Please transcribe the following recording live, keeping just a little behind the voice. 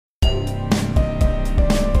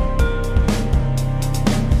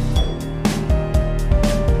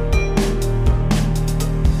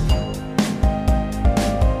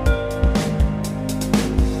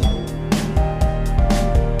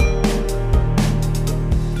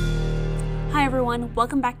everyone,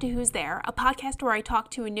 welcome back to Who's There, a podcast where I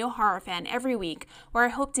talk to a new horror fan every week, where I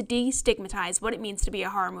hope to destigmatize what it means to be a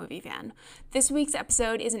horror movie fan. This week's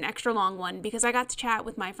episode is an extra long one because I got to chat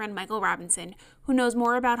with my friend Michael Robinson, who knows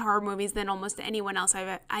more about horror movies than almost anyone else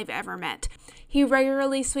I've ever met. He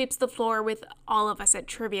regularly sweeps the floor with all of us at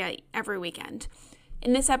trivia every weekend.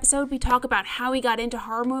 In this episode, we talk about how he got into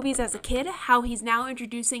horror movies as a kid, how he's now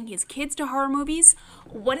introducing his kids to horror movies,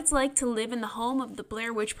 what it's like to live in the home of the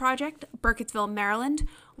Blair Witch Project, Burkittsville, Maryland,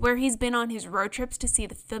 where he's been on his road trips to see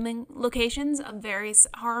the filming locations of various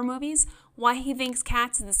horror movies, why he thinks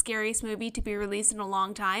Cats is the scariest movie to be released in a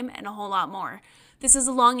long time, and a whole lot more. This is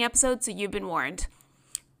a long episode, so you've been warned.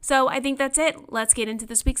 So I think that's it. Let's get into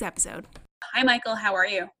this week's episode. Hi, Michael. How are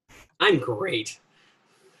you? I'm great.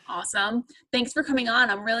 Awesome. Thanks for coming on.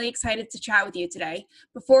 I'm really excited to chat with you today.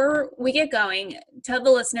 Before we get going, tell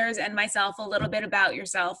the listeners and myself a little bit about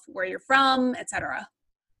yourself, where you're from, etc.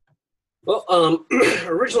 Well,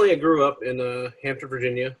 originally I grew up in Hampton,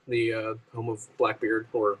 Virginia, the home of Blackbeard,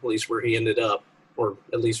 or at least where he ended up, or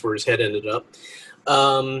at least where his head ended up.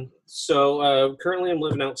 So currently I'm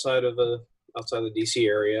living outside the D.C.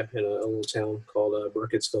 area in a little town called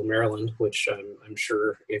Burkittsville, Maryland, which I'm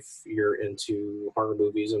sure if you're into horror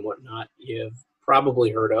movies and whatnot, you've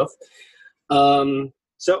probably heard of.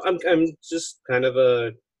 So I'm just kind of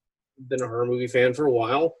been a horror movie fan for a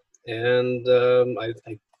while, and I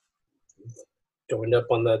joined up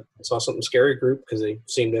on the Saw Something Scary group because they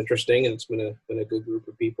seemed interesting, and it's been a good group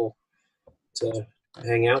of people to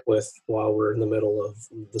hang out with while we're in the middle of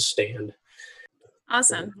The Stand.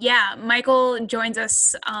 Awesome. Yeah, Michael joins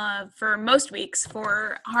us for most weeks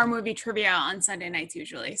for horror movie trivia on Sunday nights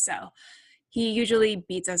usually, so he usually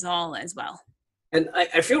beats us all as well. And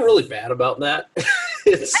I feel really bad about that. I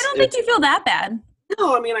don't think you feel that bad.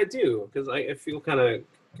 No, I mean I do, because I feel kind of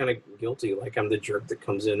guilty, like I'm the jerk that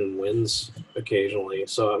comes in and wins occasionally.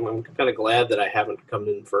 So I'm kind of glad that I haven't come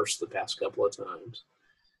in first the past couple of times.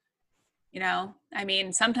 You know, I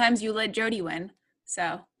mean, sometimes you let Jody win,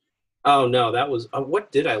 so. Oh no, that was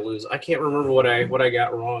what did I lose? I can't remember what I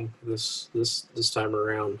got wrong this time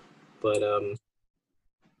around. But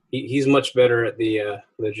he's much better at the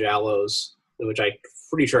Jallows, which I'm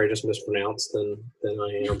pretty sure I just mispronounced than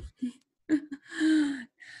I am.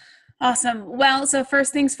 Awesome. Well, so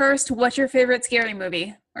first things first, what's your favorite scary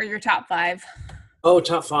movie or your top 5? Oh,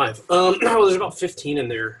 top 5. Well, there's about 15 in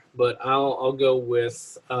there, but I'll go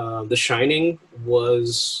with The Shining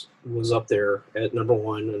was up there at number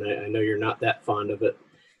 1, and I know you're not that fond of it.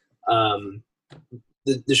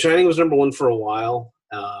 The Shining was number 1 for a while,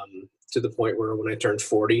 to the point where when I turned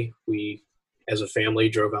 40, we, as a family,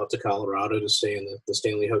 drove out to Colorado to stay in the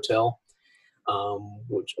Stanley Hotel,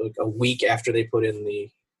 which a week after they put in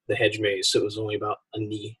the hedge maze, so it was only about a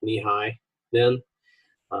knee high then.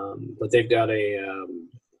 But they've got a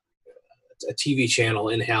TV channel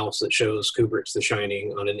in-house that shows Kubrick's The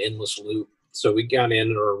Shining on an endless loop. So we got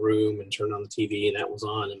in our room and turned on the TV, and that was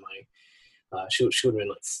on. And she would have been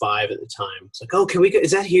like 5 at the time. It's like, oh, can we go?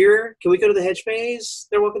 Is that here? Can we go to the hedge maze?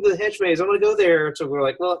 They're welcome to the hedge maze. I want to go there. So we're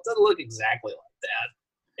like, well, it doesn't look exactly like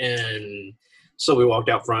that. And so we walked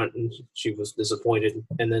out front, and she was disappointed,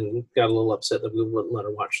 and then got a little upset that we wouldn't let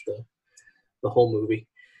her watch the whole movie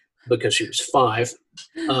because she was 5.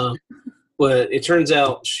 But it turns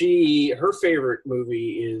out her favorite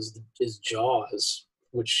movie is Jaws,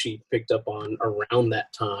 which she picked up on around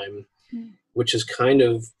that time, which is kind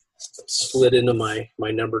of slid into my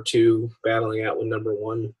number 2, battling out with number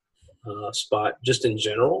 1 spot, just in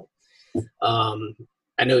general.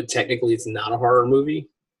 I know technically it's not a horror movie.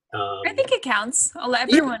 I think it counts.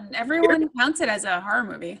 Everyone counts it as a horror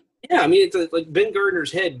movie. Yeah, I mean, it's like Ben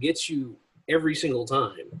Gardner's head gets you every single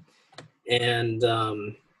time. And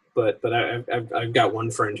but I've got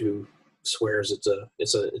one friend who swears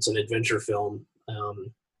it's an adventure film.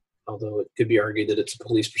 Although it could be argued that it's a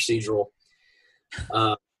police procedural.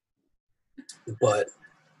 But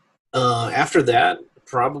after that,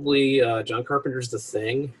 probably John Carpenter's The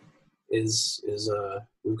Thing is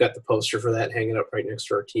we've got the poster for that hanging up right next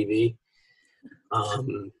to our TV.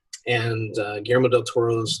 And Guillermo del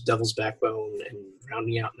Toro's Devil's Backbone, and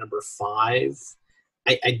rounding out number 5.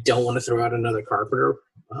 I don't want to throw out another Carpenter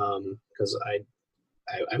because I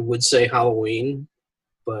would say Halloween,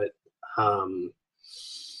 but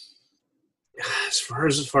as far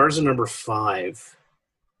as the number 5,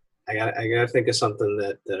 I gotta think of something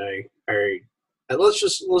that I let's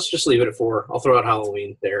just leave it at 4. I'll throw out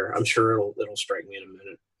Halloween there. I'm sure it'll strike me in a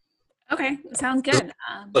minute. Okay, sounds good.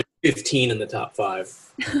 Like 15 in the top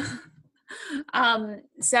 5.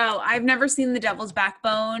 So I've never seen The Devil's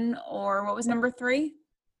Backbone, or what was number 3?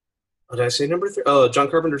 What did I say number 3? Oh,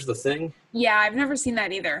 John Carpenter's The Thing. Yeah, I've never seen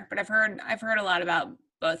that either, but I've heard a lot about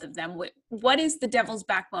both of them. What is The Devil's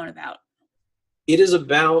Backbone about? It is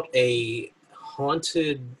about a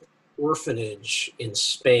haunted orphanage in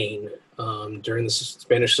Spain during the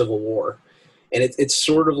Spanish Civil War, and it's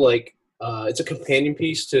sort of like it's a companion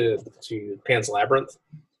piece to Pan's Labyrinth.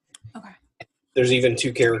 Okay. There's even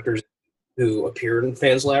 2 characters who appeared in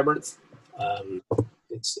Pan's Labyrinth.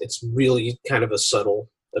 It's really kind of a subtle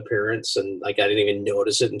appearance, and like I didn't even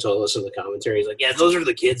notice it until I listened to the commentary. He's like, "Yeah, those are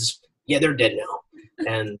the kids. Yeah, they're dead now."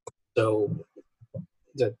 And so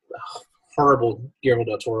the horrible Guillermo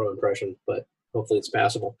del Toro impression, but hopefully it's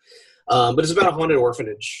passable. But it's about a haunted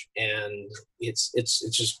orphanage, and it's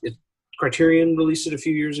just Criterion released it a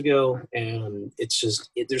few years ago, and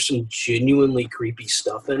there's some genuinely creepy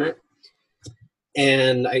stuff in it,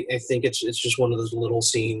 and I think it's just one of those little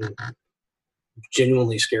scene,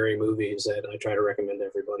 genuinely scary movies that I try to recommend to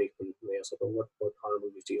everybody when they ask, what horror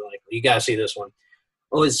movies do you like? You gotta see this one.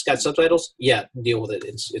 Oh, it's got subtitles? Yeah, deal with it.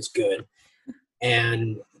 It's good.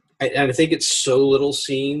 And I think it's so little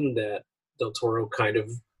seen that Del Toro kind of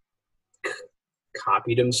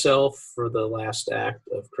copied himself for the last act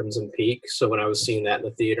of Crimson Peak. So when I was seeing that in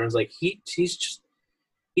the theater, I was like,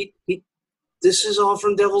 this is all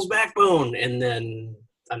from Devil's Backbone. And then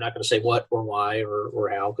I'm not going to say what or why or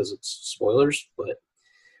how because it's spoilers, but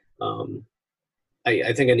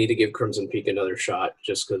I think I need to give Crimson Peak another shot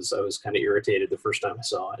just because I was kind of irritated the first time I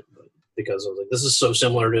saw it, but because I was like, this is so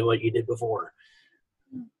similar to what you did before.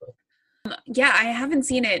 Yeah, I haven't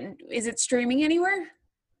seen it. Is it streaming anywhere?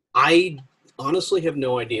 I honestly have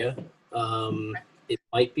no idea. It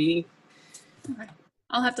might be. Okay.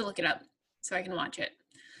 I'll have to look it up so I can watch it.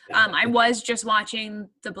 I was just watching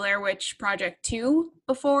the Blair Witch Project 2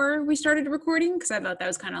 before we started recording because I thought that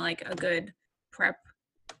was kind of like a good prep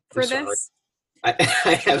for this. I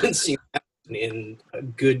haven't seen that in a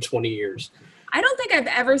good 20 years. I don't think I've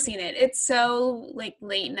ever seen it. It's so like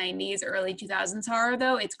late 90s, early 2000s horror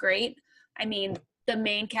though. It's great. I mean, the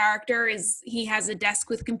main character he has a desk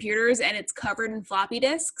with computers and it's covered in floppy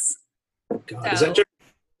disks. God, is that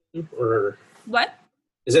Jeffrey or what?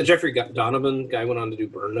 Is that Jeffrey Donovan? Guy went on to do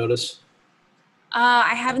Burn Notice.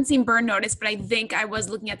 I haven't seen Burn Notice, but I think I was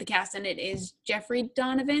looking at the cast and it is Jeffrey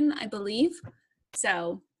Donovan, I believe.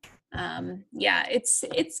 So, yeah, it's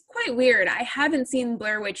quite weird. I haven't seen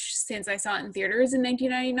Blair Witch since I saw it in theaters in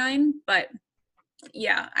 1999, but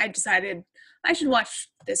yeah, I decided I should watch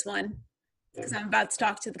this one because I'm about to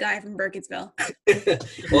talk to the guy from Burkittsville.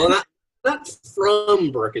 Well, not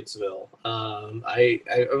from Burkittsville.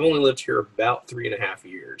 I've only lived here about 3.5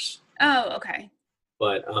 years. Oh, okay.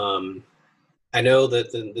 But I know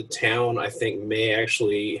that the town, I think, may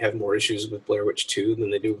actually have more issues with Blair Witch 2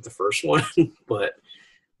 than they do with the first one. But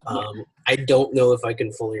I don't know if I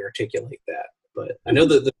can fully articulate that. But I know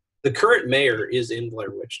that the current mayor is in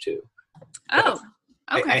Blair Witch 2. Oh,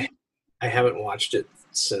 okay. I haven't watched it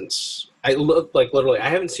since. I look like literally, I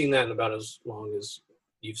haven't seen that in about as long as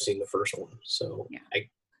you've seen the first one. So yeah. I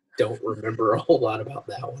don't remember a whole lot about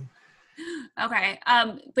that one. Okay.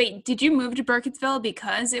 Wait, did you move to Burkittsville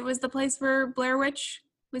because it was the place where Blair Witch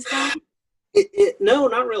was filmed? No,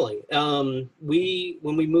 not really. When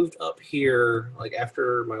we moved up here, like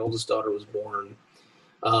after my oldest daughter was born,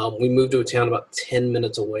 we moved to a town about 10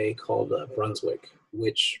 minutes away called Brunswick,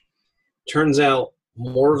 which turns out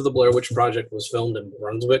more of the Blair Witch Project was filmed in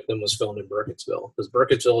Brunswick than was filmed in Burkittsville. Because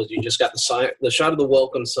Burkittsville, you just got the shot of the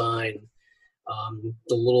welcome sign,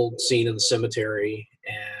 the little scene in the cemetery,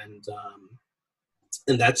 and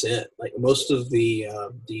that's it. Like most of the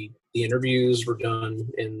interviews were done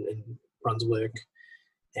in Brunswick,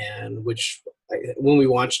 and when we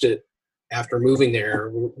watched it after moving there,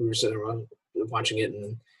 we were sitting around watching it,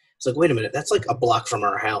 and it's like, wait a minute, that's like a block from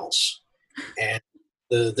our house, and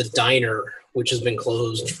the diner, which has been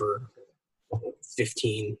closed for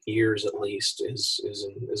 15 years at least, is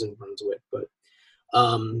in Brunswick.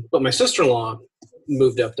 But my sister-in-law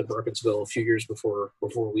moved up to Burkittsville a few years before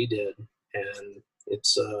we did, and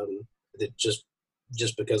it's it just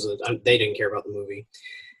because they didn't care about the movie,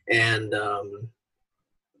 and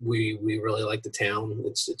we really like the town.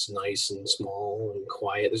 It's nice and small and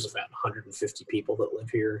quiet. There's about 150 people that live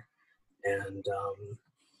here, and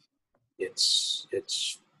it's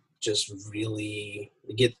just really,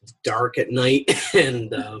 it gets dark at night,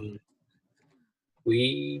 and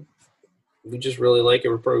we just really like it.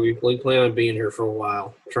 We plan on being here for a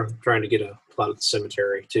while, trying to get a plot at the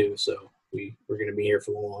cemetery too. So we're going to be here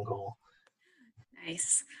for the long haul.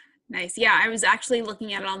 Nice. Yeah, I was actually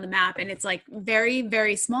looking at it on the map, and it's like very,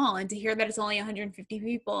 very small. And to hear that it's only 150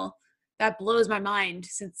 people, that blows my mind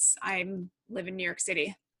since I live in New York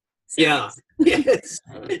City. Yeah, yeah,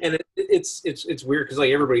 and it's weird because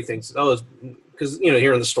like everybody thinks, oh, because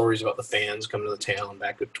hearing the stories about the fans coming to the town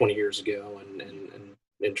back 20 years ago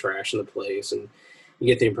and trashing the place, and you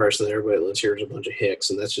get the impression that everybody that lives here is a bunch of hicks,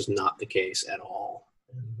 and that's just not the case at all.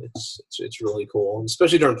 It's really cool, and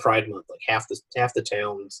especially during Pride Month. Like half the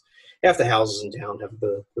towns, half the houses in town have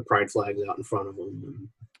the Pride flags out in front of them.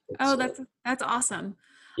 Oh, that's awesome.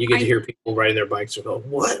 You get to hear people riding their bikes and go,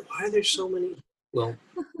 "What? Why are there so many?" Well,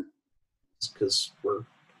 it's because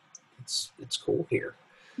it's cool here.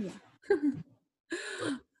 Yeah.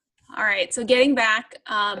 All right. So getting back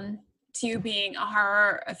to you being a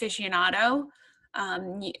horror aficionado,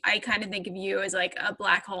 I kind of think of you as like a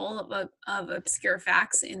black hole of obscure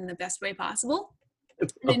facts in the best way possible.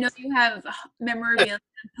 And I know you have memorabilia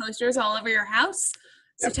posters all over your house.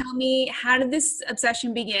 So tell me, how did this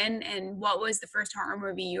obsession begin, and what was the first horror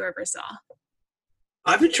movie you ever saw?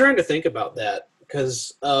 I've been trying to think about that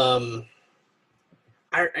because I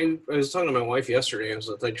was talking to my wife yesterday. I was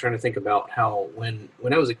like trying to think about how when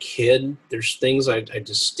I was a kid, there's things I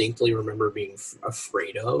distinctly remember being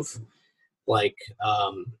afraid of, like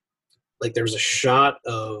there was a shot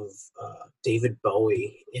of David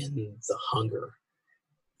Bowie in The Hunger.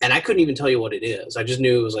 And I couldn't even tell you what it is. I just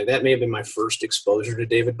knew it was like that may have been my first exposure to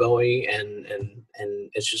David Bowie, and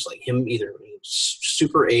it's just like him either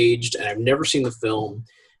super aged, and I've never seen the film,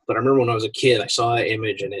 but I remember when I was a kid, I saw that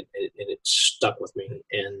image and it stuck with me.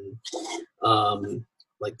 And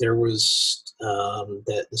like there was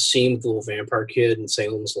the scene with the little vampire kid in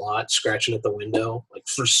Salem's Lot scratching at the window. Like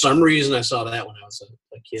for some reason, I saw that when I was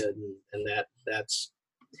a kid, and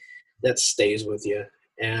that stays with you.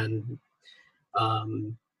 And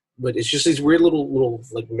but it's just these weird little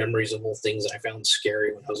like memories of little things that I found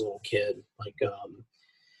scary when I was a little kid. Like,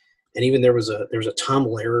 and even there was a Tom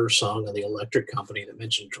Lehrer song on the Electric Company that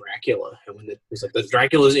mentioned Dracula, and when it was like the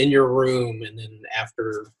Dracula's in your room, and then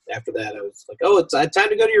after that I was like, oh, it's time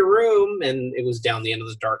to go to your room, and it was down the end of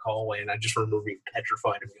the dark hallway, and I just remember being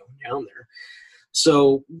petrified of going down there.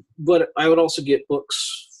 So, but I would also get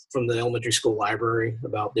books from the elementary school library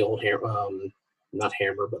about the old not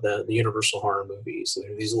Hammer, but the Universal horror movies. And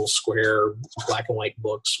there are these little square black and white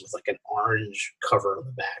books with like an orange cover on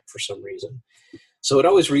the back for some reason. So I'd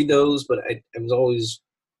always read those, but I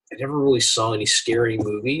never really saw any scary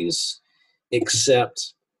movies,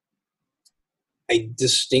 except I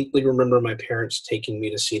distinctly remember my parents taking me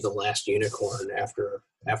to see The Last Unicorn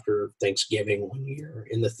after Thanksgiving one year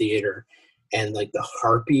in the theater. And like the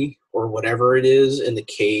harpy or whatever it is in the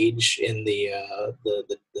cage in the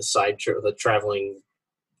sideshow, the traveling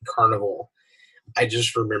carnival, I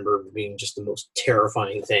just remember being just the most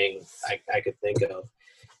terrifying thing I could think of.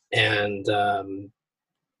 And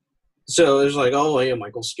so it was like, oh yeah,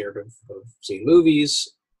 Michael's scared of seeing movies.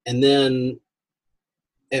 And then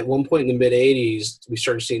at one point in the mid '80s, we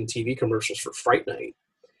started seeing TV commercials for Fright Night,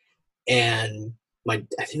 and I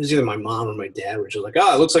think it was either my mom or my dad were just like,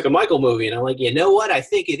 oh, it looks like a Michael movie. And I'm like, you know what? I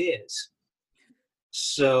think it is.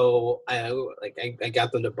 So I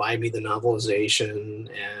got them to buy me the novelization,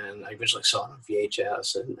 and I eventually saw it on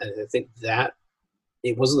VHS. And I think that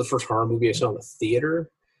it wasn't the first horror movie I saw in the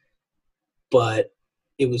theater, but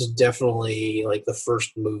it was definitely like the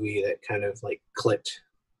first movie that kind of like clicked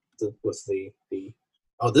with the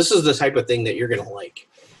oh, this is the type of thing that you're going to like.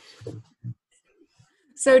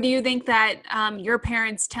 So do you think that your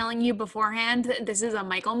parents telling you beforehand that this is a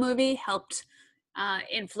Michael movie helped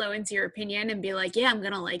influence your opinion and be like, yeah, I'm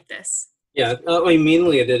going to like this? Yeah, I mean,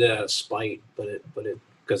 mainly I did it out of spite, but it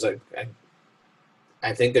because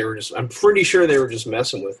I think they were just, I'm pretty sure they were just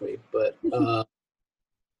messing with me, but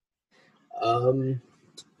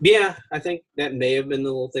yeah, I think that may have been the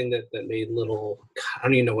little thing that made little, I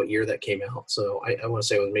don't even know what year that came out, so I want to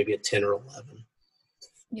say it was maybe a 10 or 11.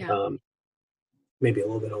 Yeah. Maybe a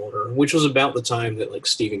little bit older, which was about the time that like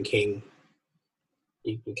Stephen King,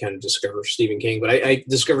 you can kind of discover Stephen King, but I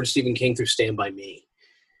discovered Stephen King through Stand By Me.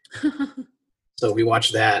 So we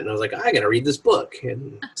watched that, and I was like, I got to read this book.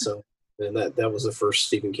 And so and that was the first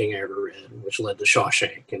Stephen King I ever read, which led to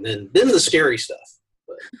Shawshank, and then the scary stuff.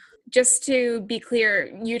 But just to be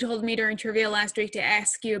clear, you told me during trivia last week to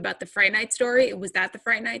ask you about the Fright Night story. Was that the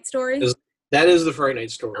Fright Night story? That is the Fright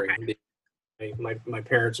Night story. Okay. My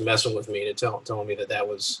parents messing with me to telling me that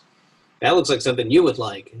looks like something you would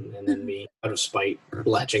like, and then me out of spite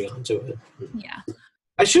latching onto it. Yeah.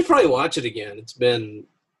 I should probably watch it again.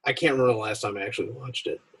 I can't remember the last time I actually watched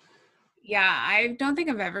it. Yeah, I don't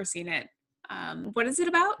think I've ever seen it. What is it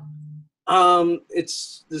about?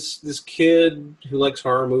 It's this kid who likes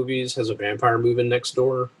horror movies has a vampire moving next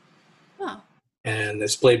door. Oh. and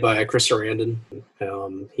it's played by Chris Sarandon.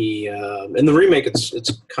 He in the remake,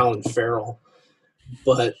 it's Colin Farrell,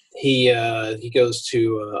 but he goes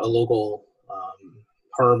to a local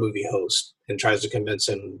horror movie host and tries to convince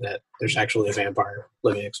him that there's actually a vampire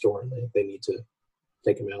living next door, and they need to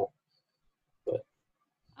take him out. But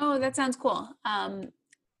Oh, that sounds cool.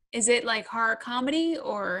 Is it like horror comedy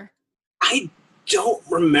or? I don't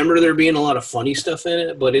remember there being a lot of funny stuff in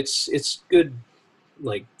it, but it's good,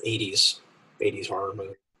 like 80s horror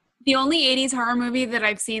movie. The only 80s horror movie that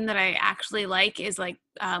I've seen that I actually like is like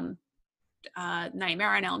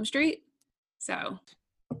Nightmare on Elm Street. So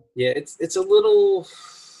Yeah, it's a little.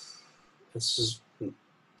 It's just,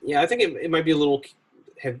 yeah, I think it might be a little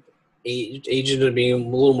have aged into being a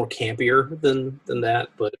little more campier than that,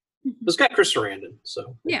 but it's got Chris Sarandon,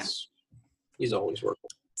 so yeah, he's always working.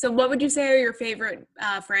 So what would you say are your favorite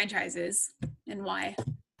franchises and why?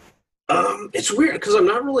 It's weird because I'm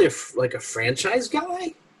not really a franchise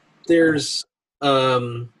guy. There's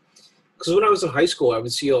because when I was in high school, I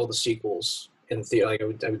would see all the sequels in the theater. Like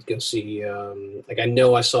I would go see like I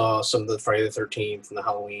know I saw some of the Friday the 13th and the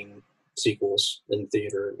Halloween sequels in the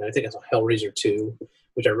theater, and I think I saw Hellraiser 2,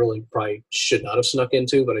 which I really probably should not have snuck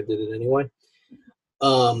into, but I did it anyway.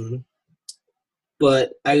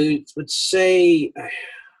 But I would say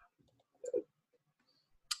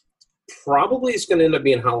probably it's going to end up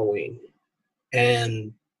being Halloween,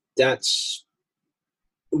 and that's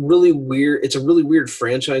really weird. It's a really weird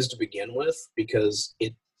franchise to begin with because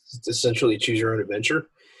it's essentially choose your own adventure,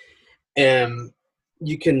 and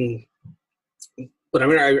you can. But I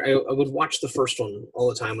mean, I would watch the first one all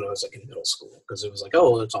the time when I was like in middle school because it was like,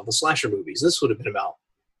 oh, it's all the slasher movies. This would have been about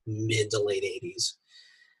mid to late 80s.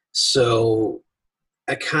 So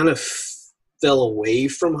I kind of fell away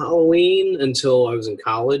from Halloween until I was in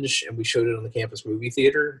college and we showed it on the campus movie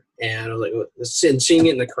theater. And I was like, and seeing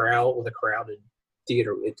it in the crowd with a crowded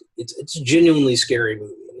theater, it's a genuinely scary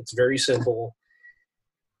movie. It's very simple,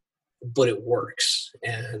 but it works.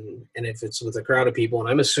 And if it's with a crowd of people, and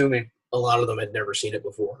I'm assuming a lot of them had never seen it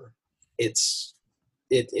before, it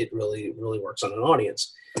really, really works on an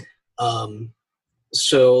audience.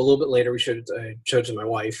 So a little bit later, I showed it to my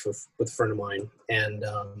wife with a friend of mine, and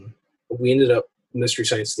we ended up Mystery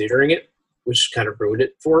Science Theatering it, which kind of ruined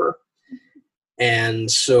it for her.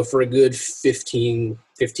 And so for a good 15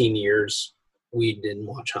 years, we didn't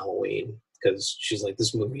watch Halloween because she's like,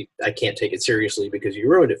 this movie, I can't take it seriously because you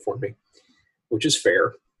ruined it for me, which is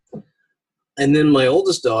fair. And then my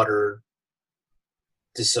oldest daughter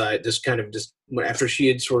after she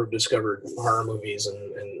had sort of discovered horror movies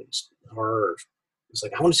and horror, was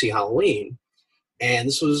like, I want to see Halloween. And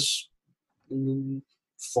this was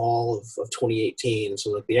fall of 2018.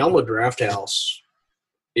 So like the Alamo Drafthouse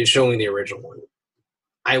is showing the original one.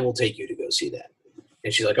 I will take you to go see that.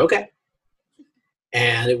 And she's like, okay.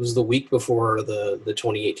 And it was the week before the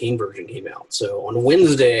 2018 version came out. So on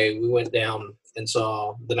Wednesday, we went down and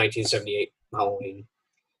saw the 1978 Halloween.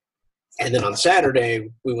 And then on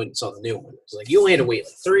Saturday, we went and saw the new one. It was like, you only had to wait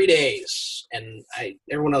like 3 days. And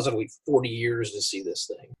everyone else had to wait 40 years to see this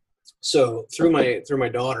thing. So through my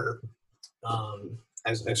daughter,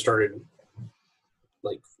 I started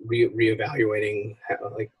like reevaluating,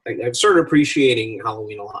 I've started appreciating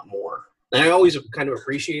Halloween a lot more. And I always kind of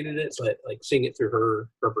appreciated it, but like seeing it through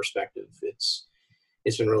her perspective, it's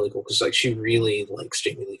been really cool because like she really likes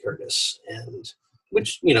Jamie Lee Curtis, and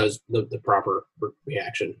which is the proper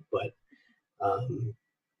reaction. But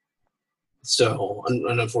so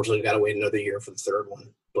unfortunately, got to wait another year for the third one.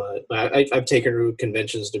 But I've taken her to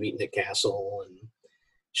conventions to meet Nick Castle, and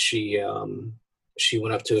she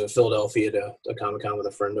went up to Philadelphia to Comic-Con with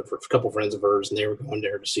a couple friends of hers, and they were going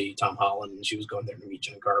there to see Tom Holland, and she was going there to meet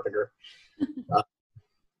John Carpenter.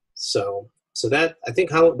 So that, I think,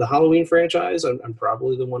 the Halloween franchise, I'm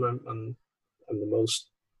probably the one I'm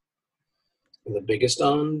the biggest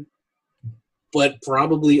on, but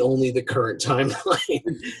probably only the current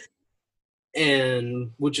timeline,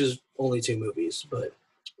 and which is only 2 movies. But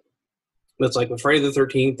it's like with Friday the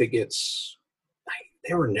 13th,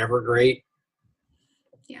 they were never great.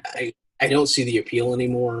 Yeah. I don't see the appeal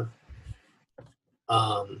anymore.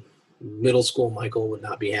 Middle school Michael would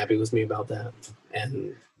not be happy with me about that,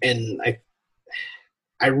 and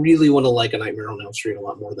I really want to like A Nightmare on Elm Street a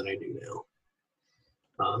lot more than I do now.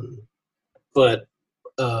 But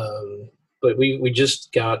we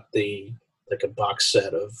just got a box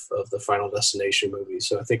set of the Final Destination movies,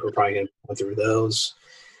 so I think we're probably going to go through those.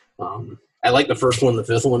 I like the first one, the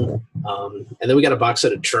fifth one, and then we got a box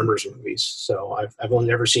set of Tremors movies. So I've only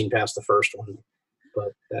never seen past the first one,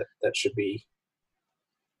 but that should be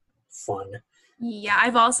fun. Yeah,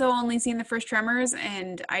 I've also only seen the first Tremors,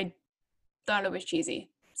 and I thought it was cheesy.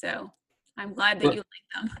 So I'm glad that you like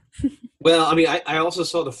them. Well, I mean, I also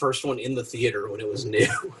saw the first one in the theater when it was new.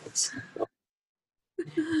 It's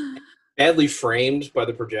badly framed by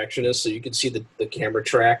the projectionist, so you could see the camera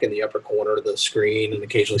track in the upper corner of the screen and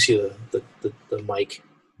occasionally see the mic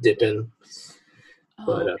dip in.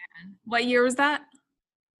 Oh, man. What year was that?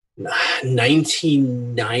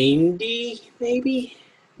 1990, maybe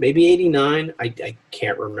 89. I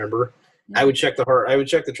can't remember. I would check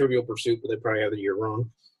the Trivial Pursuit, but they probably have the year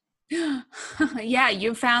wrong. Yeah,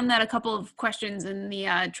 you found that a couple of questions in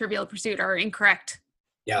the Trivial Pursuit are incorrect.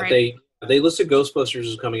 Yeah, right? they listed Ghostbusters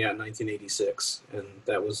as coming out in 1986, and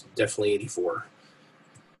that was definitely 84.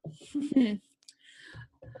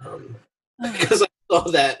 Because I saw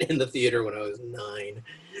that in the theater when I was 9.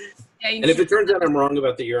 Yeah, and if it turns out I'm wrong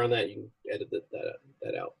about the year on that, you can edit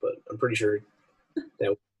that out. But I'm pretty sure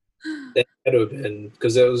that had to have been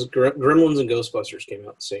because it was Gremlins and Ghostbusters came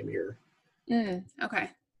out the same year. Okay.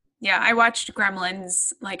 Yeah, I watched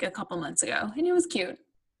Gremlins like a couple months ago, and it was cute.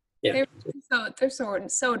 Yeah, they're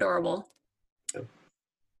so adorable. Yeah.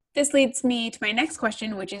 This leads me to my next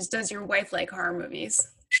question, which is, does your wife like horror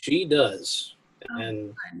movies? She does,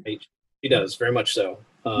 and she does very much so.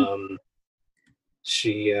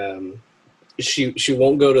 She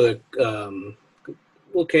won't go to the.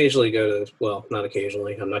 We'll occasionally go to. Well, not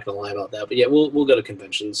occasionally. I'm not going to lie about that, but yeah, we'll go to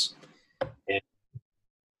conventions,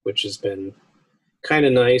 which has been kind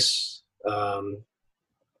of nice. A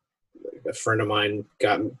friend of mine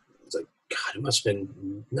got. It's like, God, it must have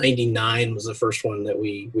been 99 was the first one that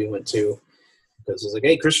we went to, because it was like,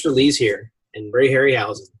 hey, Christopher Lee's here and Ray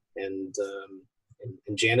Harryhausen and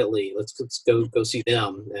Janet Leigh. Let's go see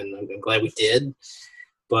them, and I'm glad we did.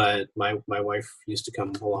 But my wife used to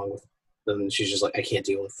come along with them, and she's just like, I can't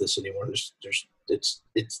deal with this anymore. It's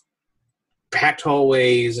packed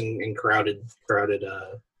hallways and crowded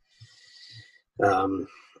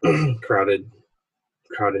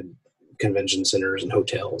convention centers and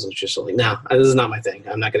hotels. It's just like, nah, this is not my thing.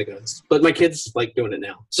 I'm not going to go. But my kids like doing it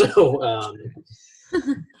now. So, but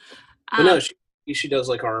no, she does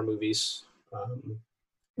like horror movies.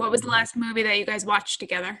 What was the last movie that you guys watched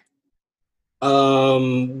together?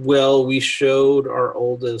 Well, we showed our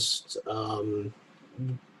oldest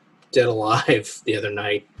Dead Alive the other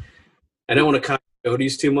night. I don't want to cut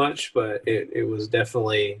Cody's too much, but it was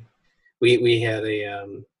definitely we had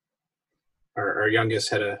our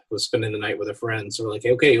youngest was spending the night with a friend, so we're like,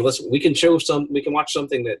 okay, we can watch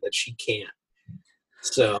something that she can't.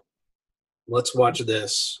 So let's watch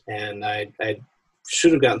this. And I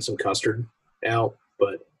should have gotten some custard out,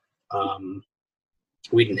 but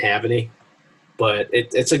we didn't have any. But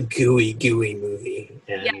it's a gooey movie.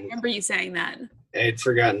 And yeah, I remember you saying that. I'd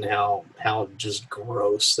forgotten how just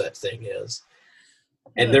gross that thing is.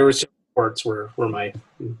 And there were some parts where my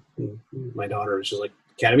daughter was just like,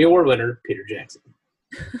 Academy Award winner Peter Jackson,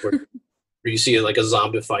 where you see like a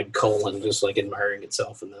zombified colon just like admiring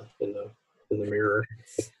itself in the mirror.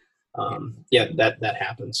 Yeah, that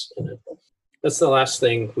happens. And that's the last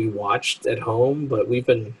thing we watched at home, but we've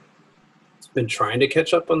been trying to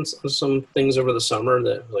catch up on some things over the summer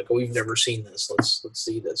that like, oh, we've never seen this. Let's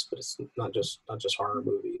see this, but it's not just horror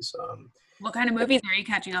movies. What kind of movies are you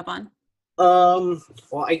catching up on? Well,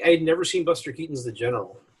 I'd never seen Buster Keaton's The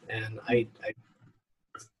General, and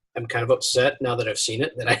I'm kind of upset now that I've seen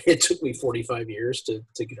it that it took me 45 years to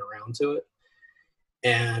get around to it.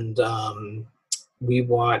 And we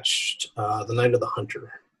watched The Night of the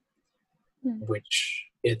Hunter, which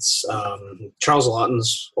it's Charles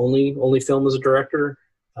Laughton's only film as a director.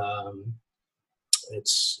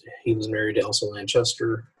 He was married to Elsa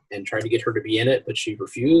Lanchester and tried to get her to be in it, but she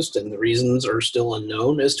refused, and the reasons are still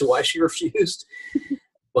unknown as to why she refused.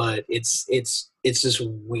 But it's this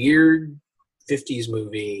weird 50s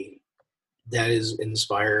movie that is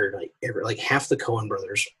inspired like half the Coen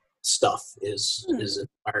brothers stuff is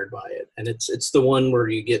inspired by it, and it's the one where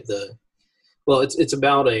you get it's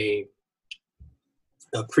about a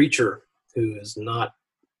preacher who is not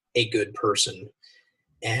a good person,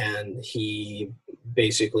 and he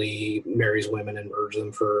basically marries women and murders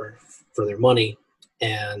them for their money,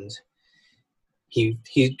 and he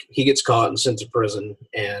gets caught and sent to prison,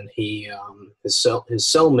 and his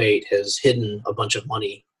cellmate has hidden a bunch of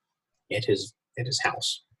money at his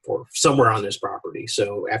house or somewhere on his property.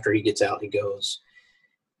 So after he gets out, he goes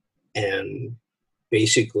and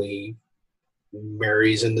basically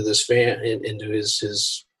marries into his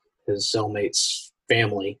cellmate's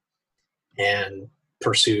family and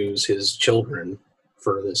pursues his children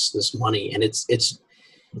for this money. And it's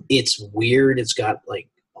weird. It's got like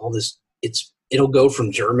all this, it'll go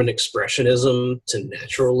from German expressionism to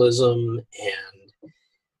naturalism, and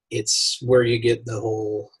it's where you get the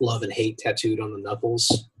whole love and hate tattooed on the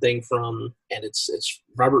knuckles thing from, and it's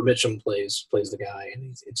Robert Mitchum plays the guy,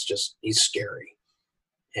 and he's scary,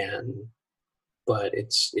 and but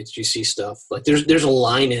it's you see stuff like there's a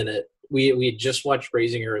line in it. We had just watched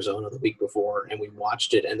Raising Arizona the week before, and we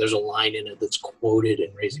watched it, and there's a line in it that's quoted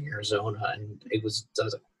in Raising Arizona, and I was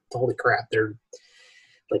like, holy crap, they're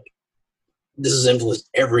like, this has influenced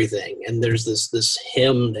everything. And there's this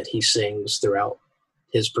hymn that he sings throughout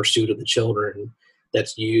his pursuit of the children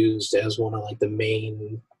that's used as one of like the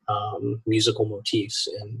main musical motifs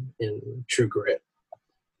in True Grit.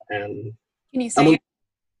 And can you sing it?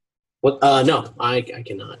 What? No, I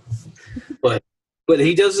cannot. But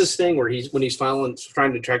he does this thing where when he's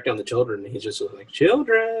trying to track down the children, he's just like,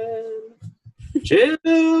 children,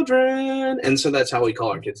 children. And so that's how we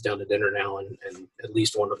call our kids down to dinner now, and at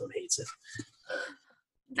least one of them hates it.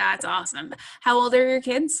 That's awesome. How old are your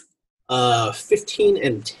kids? 15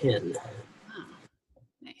 and 10. Oh,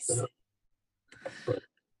 nice.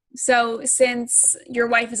 So since your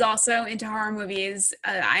wife is also into horror movies,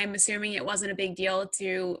 I'm assuming it wasn't a big deal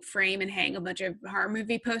to frame and hang a bunch of horror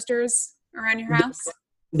movie posters around your house?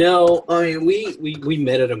 No, I mean, we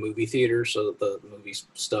met at a movie theater, so the movie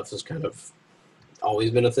stuff has kind of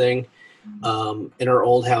always been a thing. In our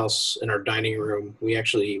old house, in our dining room, we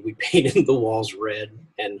painted the walls red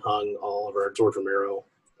and hung all of our George Romero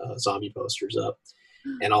zombie posters up.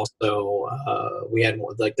 And also, we had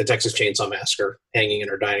like the Texas Chainsaw Massacre hanging in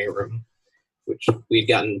our dining room, which we'd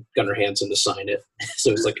gotten Gunnar Hansen to sign it.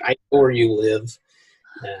 So it's like, I know where you live.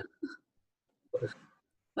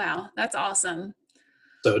 Wow, that's awesome.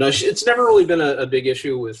 So no, it's never really been a big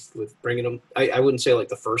issue with bringing them. I wouldn't say like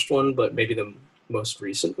the first one, but maybe the most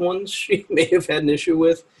recent ones she may have had an issue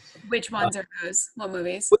with. Which ones are those? What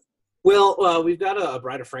movies? Well, we've got a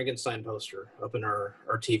Bride of Frankenstein poster up in our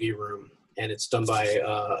TV room, and it's done by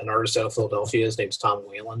an artist out of Philadelphia. His name's Tom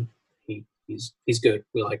Whalen. He's good.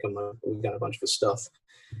 We like him. We've got a bunch of his stuff.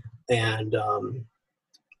 And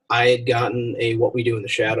I had gotten a What We Do in the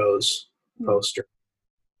Shadows poster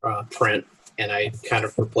print, and I kind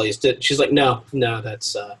of replaced it. She's like, no,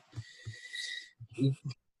 that's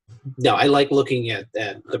no, I like looking at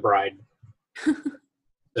the bride.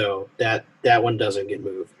 So that one doesn't get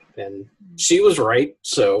moved. And she was right.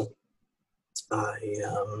 So I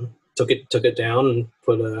took it down and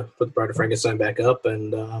put the Bride of Frankenstein back up,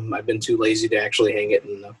 and I've been too lazy to actually hang it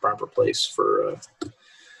in the proper place for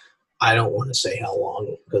I don't want to say how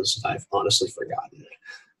long, because I've honestly forgotten.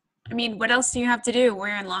 I mean, what else do you have to do?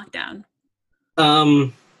 We're in lockdown.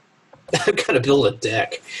 I've got to build a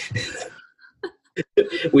deck.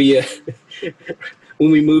 We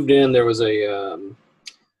when we moved in, there was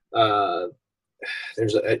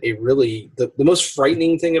there's a really the most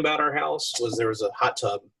frightening thing about our house was there was a hot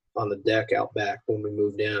tub on the deck out back when we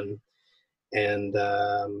moved in, and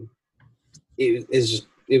it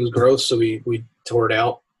was gross. So we tore it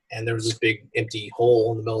out, and there was this big empty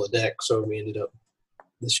hole in the middle of the deck. So we ended up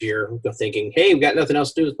this year thinking, hey, we've got nothing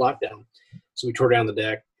else to do with lockdown. So we tore down the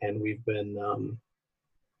deck, and we've been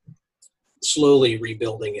slowly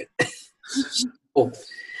rebuilding it. So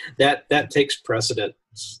that takes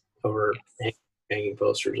precedence over hanging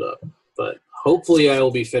posters up. But hopefully I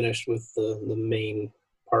will be finished with the main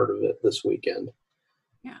part of it this weekend.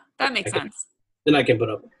 Yeah, that makes sense. Then I can put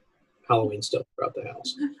up Halloween stuff throughout the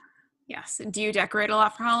house. Yes. Do you decorate a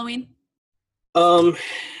lot for Halloween?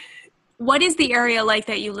 What is the area like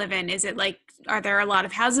that you live in? Is it like, are there a lot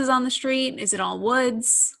of houses on the street? Is it all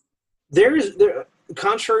woods?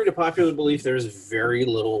 Contrary to popular belief, there's very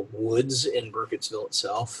little woods in Burkittsville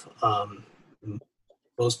itself.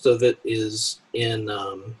 Most of it is in,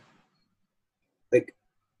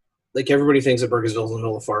 like everybody thinks that Burkittsville is in the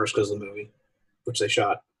middle of the forest because of the movie, which they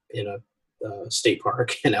shot in a state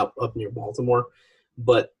park and up near Baltimore.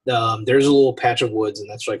 But there's a little patch of woods, and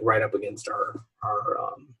that's like right up against our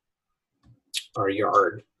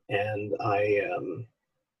yard. And I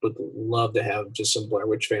would love to have just some Blair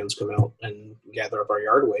Witch fans come out and gather up our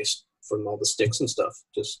yard waste from all the sticks and stuff,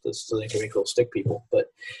 just so they can make little stick people.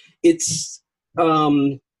 But it's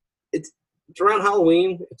around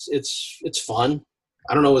Halloween. It's fun.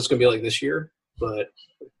 I don't know what it's gonna be like this year, but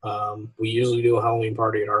we usually do a Halloween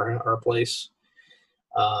party at our place.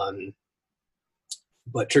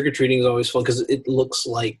 But trick-or-treating is always fun because it looks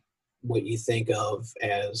like what you think of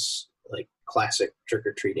as like classic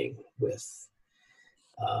trick-or-treating with,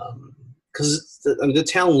 because the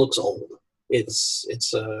town looks old. It's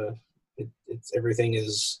everything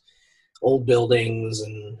is old buildings,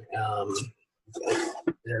 and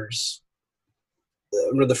there's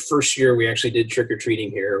the first year we actually did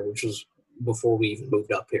trick-or-treating here, which was before we even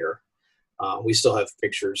moved up here. We still have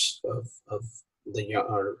pictures of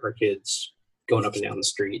our kids going up and down the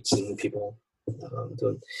streets and people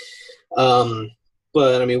doing.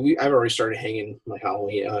 But I mean, I've already started hanging my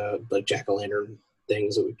Halloween like jack-o'-lantern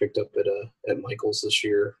things that we picked up at Michael's this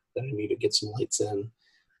year that I need to get some lights in.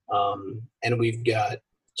 And we've got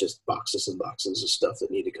just boxes and boxes of stuff that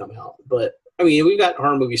need to come out. But I mean, we've got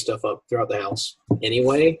horror movie stuff up throughout the house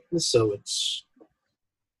anyway, so it's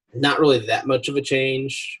not really that much of a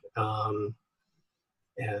change. And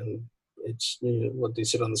it's what they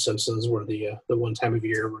said on The Simpsons, where the one time of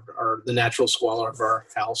year where the natural squalor of our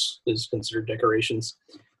house is considered decorations,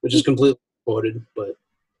 which is completely quoted, but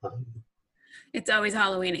it's always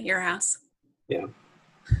Halloween at your house. Yeah.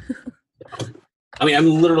 I mean,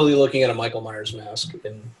 I'm literally looking at a Michael Myers mask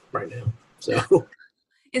right now. So,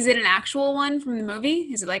 is it an actual one from the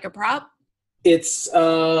movie? Is it like a prop? It's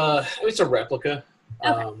a replica.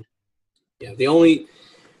 Okay. Yeah. The only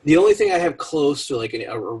thing I have close to like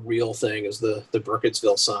a real thing is the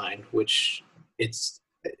Burkittsville sign, which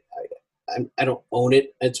I don't own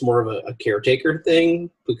it. It's more of a caretaker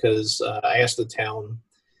thing because I asked the town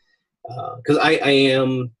because I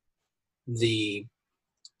am the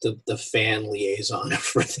fan liaison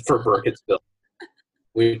for Burkittsville,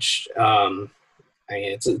 which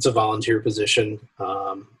it's a volunteer position.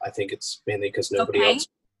 I think it's mainly because nobody else.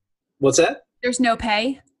 What's that? There's no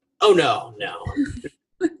pay? Oh no.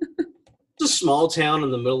 It's a small town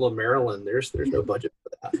in the middle of Maryland. There's no budget for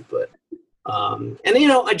that, but and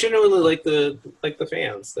I genuinely like the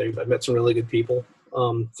fans. I've met some really good people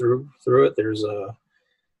through it. There's a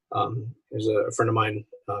friend of mine,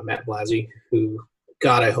 Matt Blasey, who,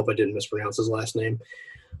 God, I hope I didn't mispronounce his last name.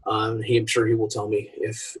 I'm sure he will tell me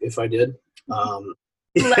if I did.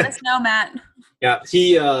 Let us know, Matt. Yeah,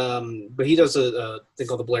 but he does a thing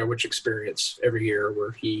called the Blair Witch Experience every year,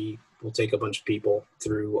 where he will take a bunch of people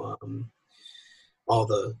through all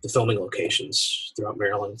the filming locations throughout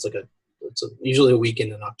Maryland. It's usually a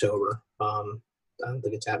weekend in October. I don't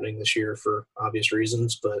think it's happening this year for obvious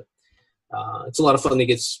reasons, but it's a lot of fun. He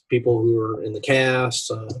gets people who are in the cast.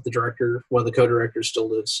 The director, one of the co-directors, still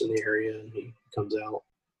lives in the area, and he comes out.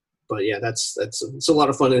 But yeah, it's a lot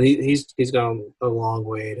of fun, and he's gone a long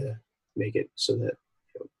way to make it so that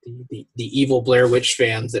the evil Blair Witch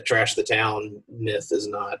fans that trash the town myth is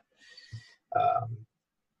not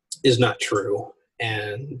true.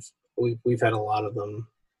 And we've had a lot of them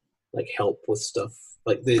like help with stuff.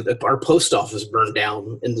 Like our post office burned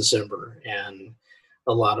down in December, and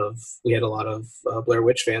we had a lot of Blair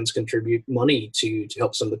Witch fans contribute money to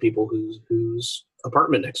help some of the people whose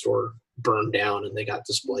apartment next door burned down and they got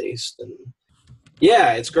displaced. And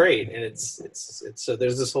yeah, it's great. And it's so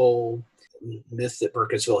there's this whole myth that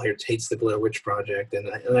Burkittsville hates the Blair Witch Project, and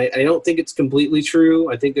I don't think it's completely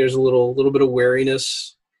true. I think there's a little bit of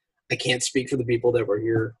wariness. I can't speak for the people that were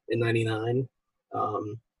here in '99.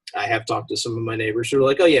 I have talked to some of my neighbors who are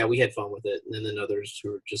like, "Oh yeah, we had fun with it," and then others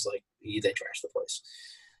who are just like, "They trashed the place."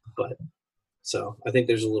 But so I think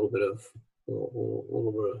there's a little bit of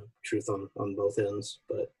truth on both ends.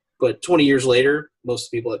 But 20 years later, most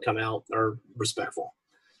of the people that come out are respectful.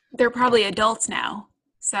 They're probably adults now,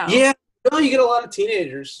 so yeah. No, you get a lot of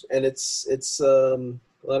teenagers, and it's a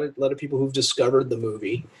lot of people who've discovered the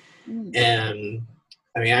movie. And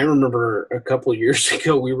I mean, I remember a couple of years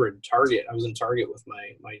ago, we were in Target. I was in Target with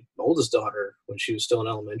my oldest daughter when she was still in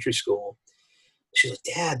elementary school. She's like,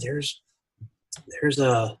 "Dad, there's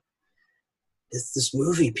this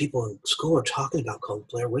movie people in school are talking about called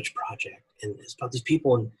Blair Witch Project, and it's about these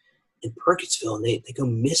people in Burkittsville, and they go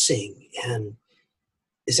missing. And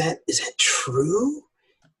is that true?"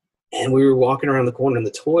 And we were walking around the corner in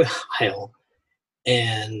the toy aisle,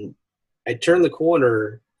 and I turned the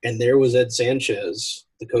corner, and there was Ed Sanchez,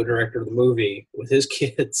 the co-director of the movie, with his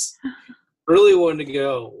kids. Really wanted to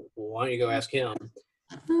go, "Well, why don't you go ask him?"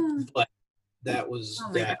 But that was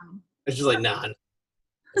that. I was just like, "Nah."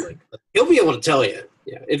 Like, he'll be able to tell you.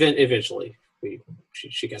 Yeah, eventually,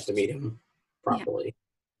 she got to meet him properly,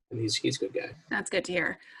 and he's a good guy. That's good to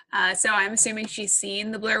hear. So I'm assuming she's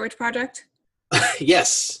seen the Blair Witch Project.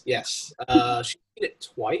 Yes. She's seen it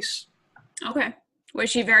twice. Okay. Was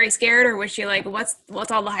she very scared, or was she like, what's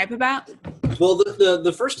all the hype about? Well,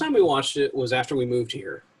 the first time we watched it was after we moved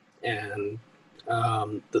here, and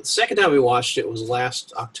the second time we watched it was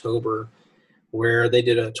last October, where they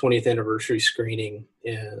did a 20th anniversary screening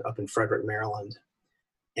up in Frederick, Maryland,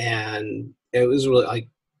 and it was really like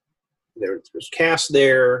there was cast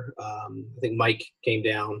there. I think Mike came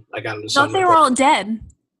down. I got him to. I thought they were all dead.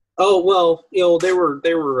 Oh well, they were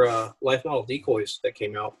life model decoys that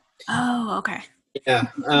came out. Oh, okay. Yeah.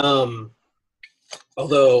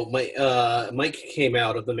 Although Mike came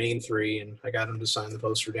out of the main three, and I got him to sign the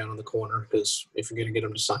poster down in the corner, because if you're going to get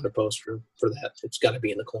him to sign a poster for that, it's got to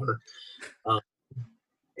be in the corner.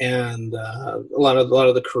 And a lot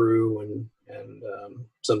of the crew and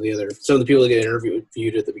some of the people that get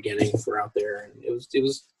interviewed at the beginning were out there, and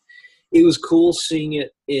it was cool seeing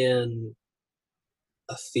it in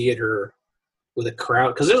a theater with a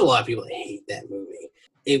crowd, because there's a lot of people that hate that movie.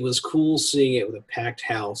 It was cool seeing it with a packed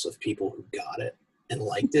house of people who got it and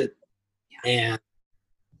liked it. Yeah. And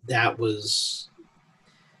that was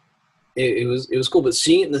it was cool. But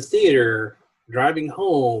seeing it in the theater, driving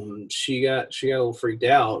home, she got a little freaked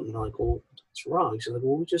out, and I'm like, well, what's wrong? She's like,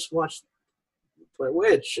 well, we just watched Blair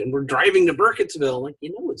Witch, and we're driving to Burkittsville. I'm like,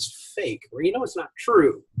 it's fake, or it's not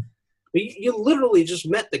true. You literally just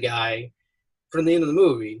met the guy from the end of the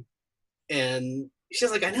movie, and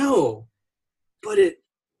she's like, I know, but it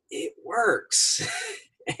works.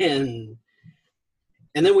 and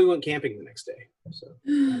then we went camping the next day. So.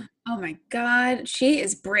 Oh my God, she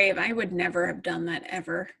is brave. I would never have done that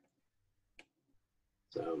ever.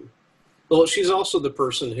 Well, she's also the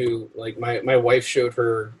person who, like, my wife showed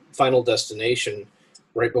her Final Destination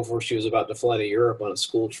right before she was about to fly to Europe on a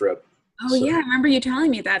school trip. Oh, yeah, I remember you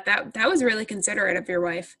telling me that. That was really considerate of your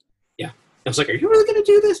wife. Yeah. I was like, are you really going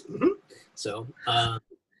to do this? Mm-hmm. So.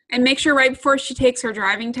 And make sure right before she takes her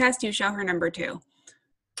driving test, you show her number 2.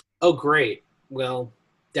 Oh, great. Well,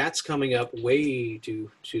 that's coming up way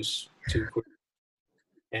too quick.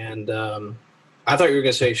 And I thought you were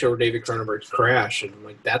going to say show her David Cronenberg's Crash, and I'm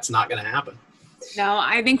like, that's not going to happen. No,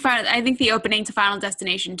 I think the opening to Final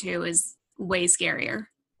Destination 2 is way scarier.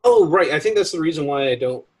 Oh, right. I think that's the reason why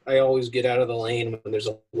I always get out of the lane when there's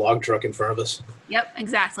a log truck in front of us. Yep,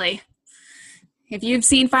 exactly. If you've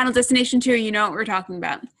seen Final Destination 2, you know what we're talking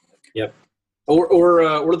about. Yep.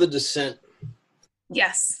 Or The Descent.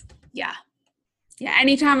 Yes. Yeah. Yeah.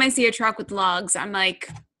 Anytime I see a truck with logs, I'm like,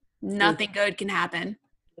 nothing good can happen.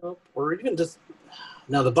 Nope. Or even just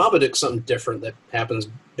now, the Babadook's something different that happens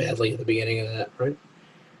badly at the beginning of that, right?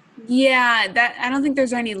 Yeah, I don't think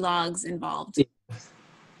there's any logs involved. Yeah.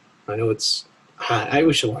 I know I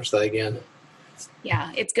wish I watched that again.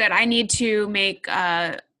 Yeah, it's good. I need to make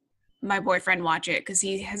my boyfriend watch it, because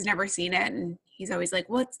he has never seen it, and he's always like,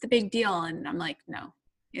 what's the big deal? And I'm like, no,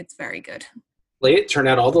 it's very good. Play it, turn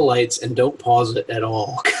out all the lights, and don't pause it at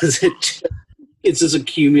all, because it's just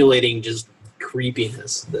accumulating just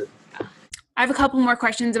creepiness. I have a couple more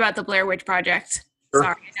questions about the Blair Witch Project. Sure.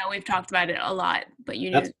 Sorry, I know we've talked about it a lot, but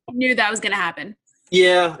you knew that was going to happen.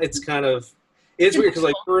 Yeah, it's weird, because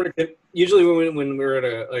like usually when we're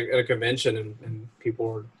at a convention and people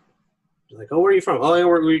are like, oh, where are you from? Oh, yeah,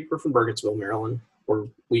 we're from Burkittsville, Maryland. Or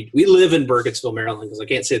we live in Burkittsville, Maryland, because I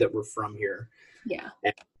can't say that we're from here. Yeah.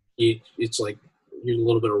 And it's like you're a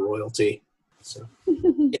little bit of royalty. So,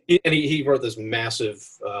 and he wrote this massive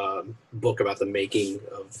book about the making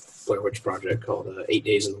of Blair Witch Project called 8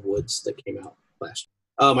 Days in the Woods that came out last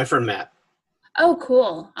year. My friend Matt. Oh,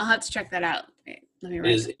 cool. I'll have to check that out. Wait, let me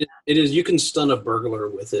write it is. You can stun a burglar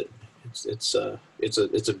with it. It's a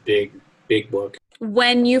big book.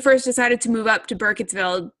 When you first decided to move up to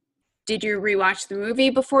Burkittsville, did you rewatch the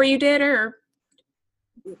movie before you did, or?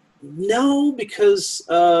 No, because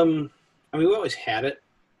we always had it,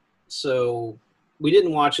 so we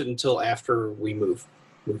didn't watch it until after we moved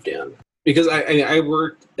down. Because I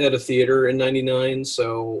worked at a theater in '99,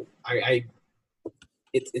 so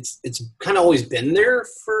it's kind of always been there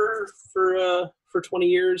for 20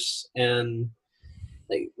 years, and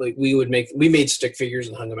like we made stick figures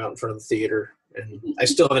and hung them out in front of the theater. And I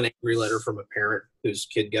still have an angry letter from a parent whose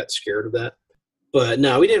kid got scared of that. But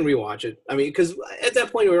no, we didn't rewatch it. I mean, because at that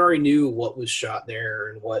point we already knew what was shot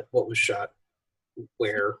there and what was shot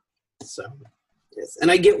where. So, yes. And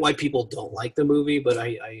I get why people don't like the movie, but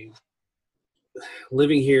I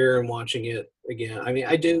living here and watching it again, I mean,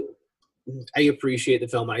 I appreciate the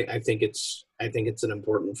film. I think it's an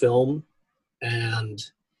important film, and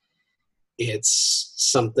it's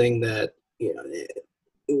something that,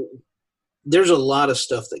 there's a lot of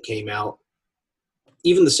stuff that came out,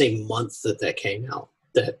 even the same month that came out,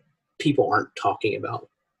 that people aren't talking about.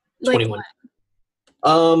 Like 21.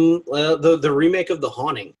 The remake of The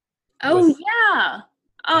Haunting. Oh, yeah.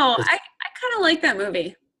 Oh, I kind of like that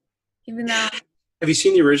movie, even though. Have you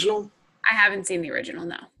seen the original? I haven't seen the original,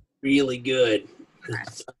 no. Really good. Okay.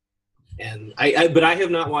 And but I have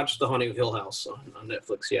not watched The Haunting of Hill House on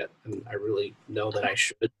Netflix yet, and I really know that I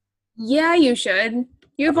should. Yeah, you should.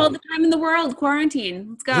 You have all the time in the world. Quarantine.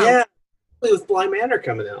 Let's go. Yeah, with Bly Manor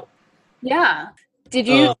coming out. Yeah. Did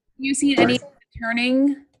you see any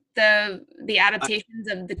Turning, the adaptations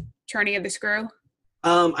of the Turning of the Screw?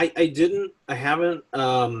 I didn't. I haven't.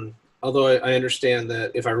 Although I understand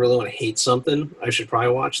that if I really want to hate something, I should probably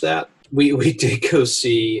watch that. We did go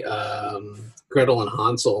see Gretel and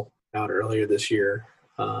Hansel out earlier this year.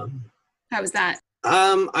 How was that?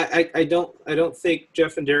 I don't think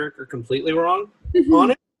Jeff and Derek are completely wrong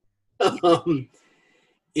on it.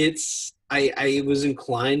 It's I was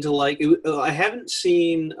inclined to like it. I haven't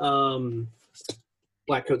seen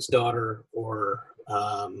Blackcoat's Daughter or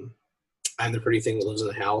I'm the Pretty Thing That Lives in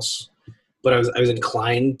the House, but I was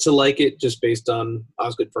inclined to like it just based on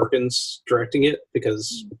Osgood Perkins directing it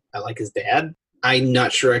because I like his dad. I'm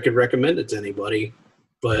not sure I could recommend it to anybody,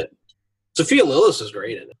 but Sophia Lillis is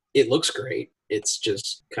great in it. It looks great. It's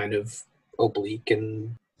just kind of oblique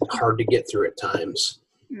and hard to get through at times.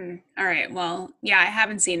 All right. Well, yeah, I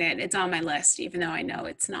haven't seen it. It's on my list, even though I know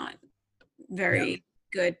it's not very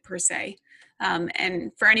good per se.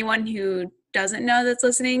 And for anyone who doesn't know that's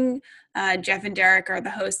listening, Jeff and Derek are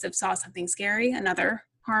the hosts of Saw Something Scary, another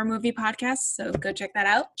horror movie podcast. So go check that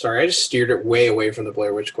out. Sorry, I just steered it way away from the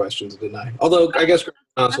Blair Witch questions, didn't I? Although I guess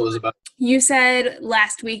console is about. You said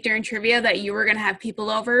last week during trivia that you were going to have people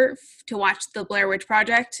over to watch the Blair Witch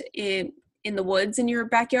Project in the woods in your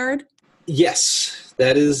backyard. Yes,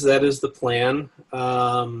 that is the plan.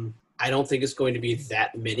 I don't think it's going to be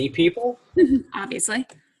that many people. Obviously.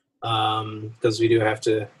 Because we do have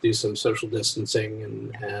to do some social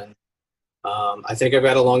distancing and I think I've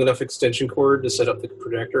got a long enough extension cord to set up the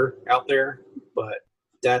projector out there, but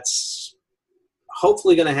that's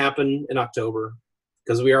hopefully going to happen in October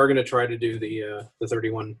because we are going to try to do the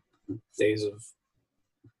 31 days of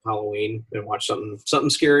Halloween and watch something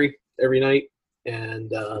scary every night.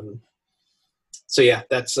 And so yeah,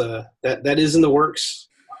 that's that is in the works.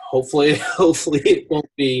 Hopefully it won't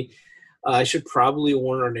be. I should probably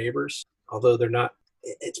warn our neighbors, although they're not.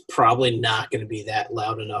 It's probably not going to be that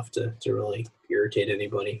loud enough to really irritate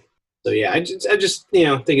anybody. So yeah, I just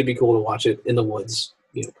think it'd be cool to watch it in the woods,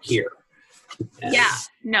 here. And, yeah,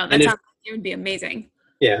 no, that sounds like it would be amazing.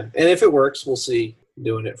 Yeah, and if it works, we'll see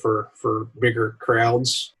doing it for bigger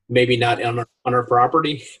crowds. Maybe not on our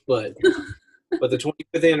property, but but the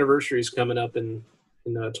 25th anniversary is coming up in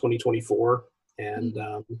 2024, and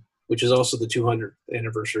which is also the 200th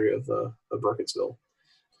anniversary of Burkittsville.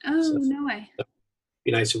 Oh, so, no way. It'd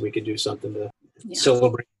be nice if we could do something to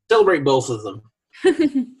celebrate both of them.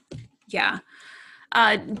 Yeah.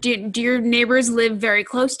 Do your neighbors live very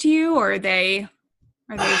close to you, or are they?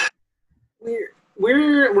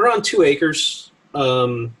 We're on 2 acres,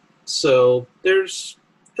 so there's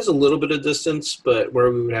a little bit of distance, but where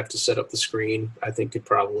we would have to set up the screen, I think could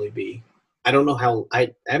probably be. I don't know how.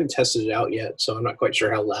 I haven't tested it out yet, so I'm not quite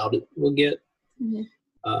sure how loud it will get.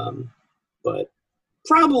 Mm-hmm. But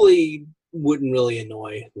probably wouldn't really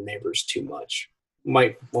annoy the neighbors too much.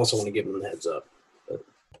 Might also want to give them a heads up. But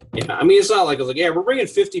yeah, I mean, it's not like I was like, yeah, we're bringing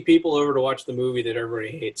 50 people over to watch the movie that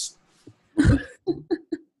everybody hates.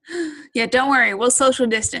 Yeah, don't worry. We'll social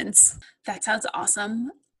distance. That sounds awesome.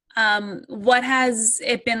 What has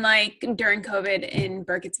it been like during COVID in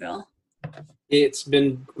Burkittsville? It's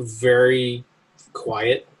been very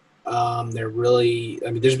quiet.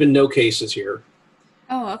 There's been no cases here.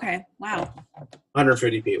 Oh, okay. Wow.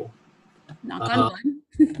 150 people. Knock on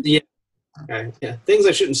wood. Yeah. Okay. Yeah. Things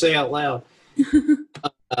I shouldn't say out loud. The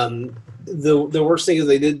worst thing is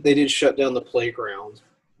they did shut down the playground,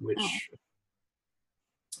 which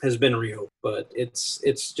has been real, but it's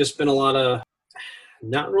just been a lot of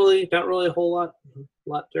not really a whole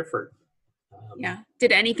lot different. Yeah.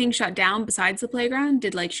 Did anything shut down besides the playground?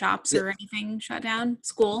 Did like shops or anything shut down?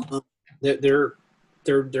 School? There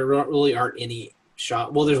really aren't any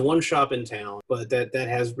shop. Well, there's one shop in town, but that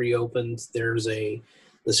has reopened. There's the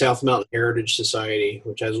South Mountain Heritage Society,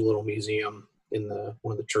 which has a little museum in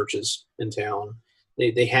one of the churches in town.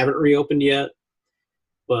 They haven't reopened yet,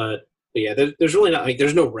 but yeah, there's really not.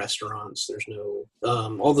 There's no restaurants. There's no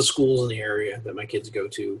all the schools in the area that my kids go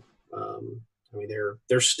to.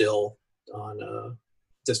 They're still on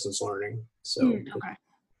distance learning. So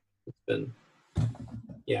okay.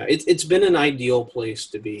 It's been an ideal place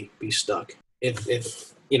to be stuck.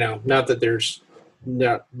 If not that there's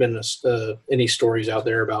not been any stories out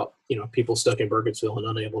there about people stuck in Burkittsville and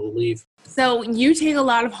unable to leave. So you take a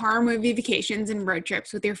lot of horror movie vacations and road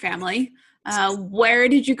trips with your family. Where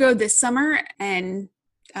did you go this summer, and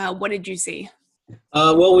what did you see?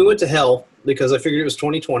 Well, we went to Hell because I figured it was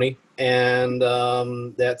 2020, and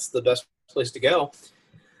that's the best place to go.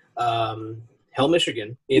 Hell,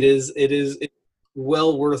 Michigan. It's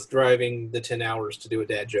well worth driving the 10 hours to do a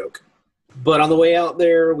dad joke. But on the way out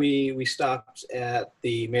there, we stopped at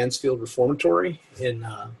the Mansfield Reformatory in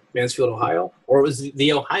Mansfield, Ohio. Or it was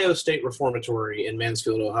the Ohio State Reformatory in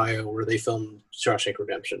Mansfield, Ohio, where they filmed Shawshank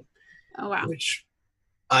Redemption. Oh, wow. Which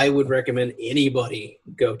I would recommend anybody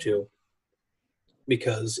go to,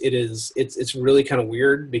 because it's really kind of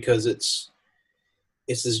weird, because it's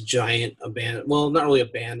this giant not really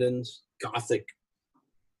abandoned Gothic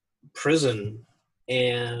prison,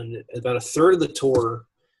 and about a third of the tour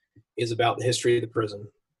is about the history of the prison.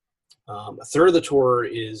 A third of the tour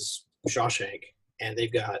is Shawshank, and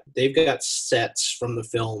they've got sets from the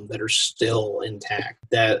film that are still intact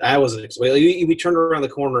that I wasn't expecting. We turned around the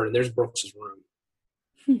corner and there's Brooks's room,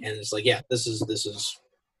 and it's like, yeah, this is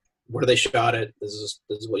where they shot it. This is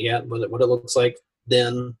what it looks like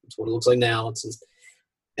then. It's what it looks like now.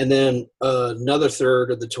 And then another third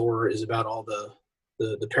of the tour is about all the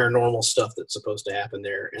paranormal stuff that's supposed to happen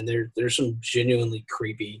there, and there's some genuinely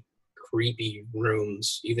creepy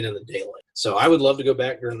rooms even in the daylight. So I would love to go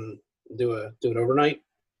back and do an overnight,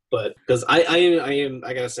 but because I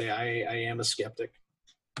gotta say I am a skeptic,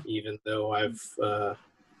 even though I've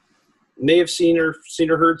may have seen or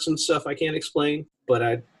heard some stuff I can't explain, but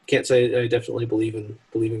I can't say I definitely believe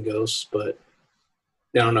in ghosts. But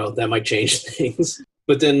I don't know, that might change things.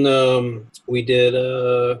 But then we did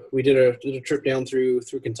a trip down through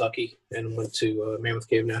Kentucky and went to Mammoth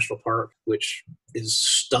Cave National Park, which is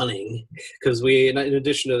stunning, because we, in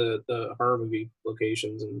addition to the horror movie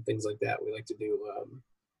locations and things like that, we like to do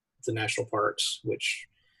the national parks, which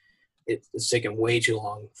it's taken way too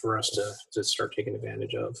long for us to start taking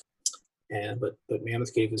advantage of. But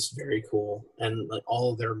Mammoth Cave is very cool, and like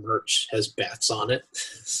all of their merch has bats on it,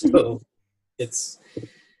 so it's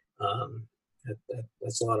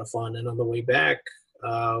that's a lot of fun. And on the way back,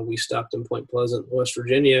 we stopped in Point Pleasant, West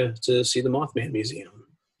Virginia, to see the Mothman Museum.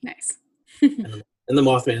 Nice. and the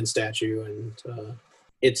Mothman statue, and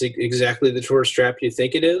it's exactly the tourist trap you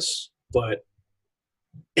think it is, but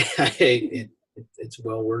it's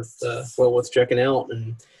well worth checking out.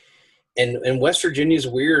 And West Virginia is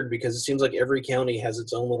weird because it seems like every county has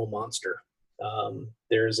its own little monster.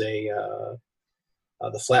 There's the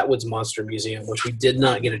Flatwoods Monster Museum, which we did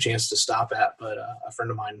not get a chance to stop at, but a friend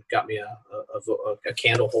of mine got me a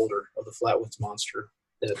candle holder of the Flatwoods Monster.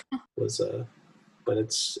 That was but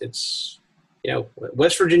it's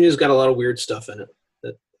West Virginia's got a lot of weird stuff in it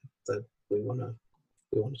that we want to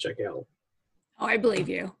check out. Oh, I believe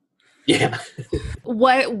you. Yeah.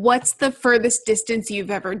 What's the furthest distance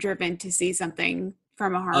you've ever driven to see something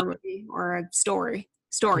from a horror movie or a story?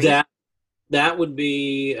 That would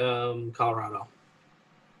be Colorado.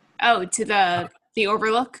 Oh, to the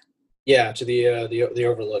Overlook? Yeah, to the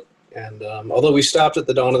Overlook. And although we stopped at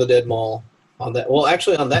the Dawn of the Dead Mall on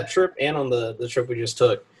that trip and on the trip we just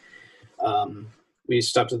took, we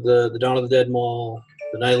stopped at the Dawn of the Dead Mall,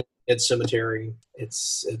 the Night of the Dead Cemetery.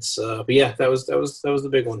 But yeah, that was the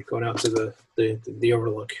big one, going out to the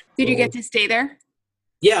Overlook. Did you get to stay there?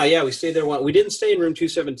 Yeah, we stayed there. We didn't stay in room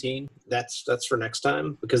 217. That's for next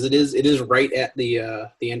time, because it is right at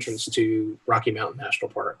the entrance to Rocky Mountain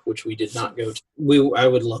National Park, which we did not go to. I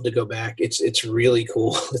would love to go back. It's really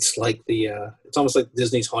cool. It's like it's almost like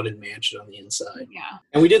Disney's Haunted Mansion on the inside. Yeah.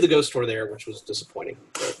 And we did the ghost tour there, which was disappointing.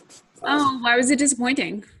 But, why was it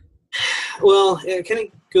disappointing? Well, it kind of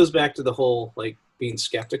goes back to the whole like being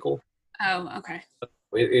skeptical. Oh, okay.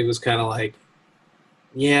 It was kind of like,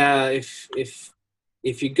 yeah,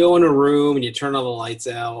 if you go in a room and you turn all the lights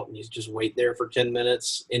out and you just wait there for 10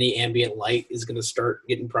 minutes, any ambient light is going to start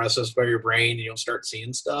getting processed by your brain and you'll start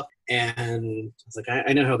seeing stuff. And it's like,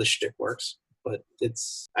 I know how this shtick works, but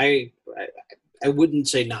I wouldn't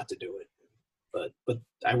say not to do it. But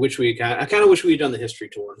I kind of wish we had done the history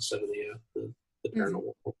tour instead of the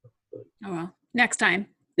paranormal. But, oh, well. Next time.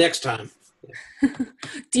 Next time. Yeah.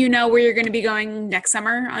 Do you know where you're going to be going next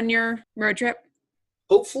summer on your road trip?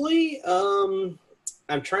 Hopefully,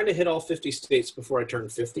 I'm trying to hit all 50 states before I turn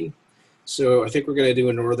 50. So I think we're going to do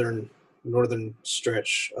a northern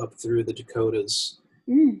stretch up through the Dakotas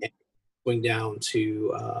and going down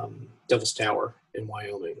to Devil's Tower in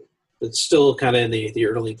Wyoming. It's still kind of in the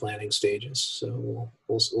early planning stages, so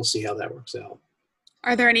we'll see how that works out.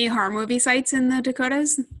 Are there any horror movie sites in the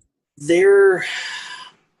Dakotas? There,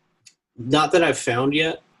 not that I've found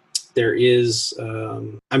yet. There is,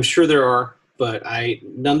 I'm sure there are, but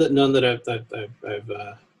none that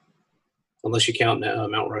I've unless you count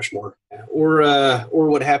Mount Rushmore, or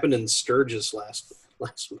what happened in Sturgis last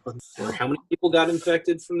month, or how many people got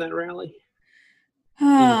infected from that rally.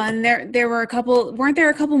 And there were weren't there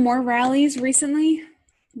a couple more rallies recently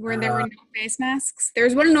where there were no face masks? There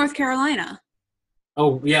was one in North Carolina.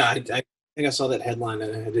 Oh yeah, I think I saw that headline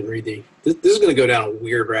and I didn't read this is going to go down a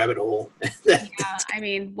weird rabbit hole. Yeah, I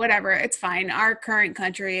mean, whatever. It's fine. Our current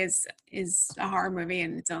country is a horror movie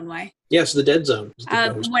in its own way. Yeah, so The Dead Zone.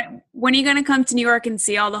 When are you going to come to New York and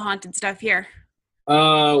see all the haunted stuff here?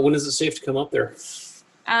 When is it safe to come up there?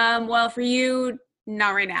 Well, for you,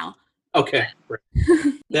 not right now. Okay. Right.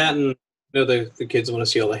 That and the kids want to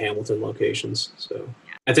see all the Hamilton locations. So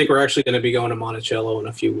I think we're actually going to be going to Monticello in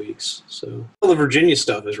a few weeks. So all the Virginia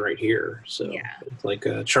stuff is right here. So like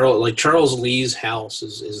Charles Lee's house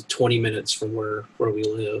is 20 minutes from where we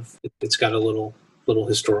live. It's got a little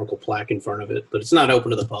historical plaque in front of it, but it's not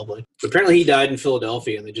open to the public. But apparently he died in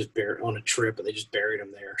Philadelphia and they just on a trip and they just buried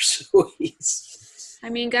him there. So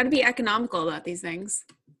got to be economical about these things.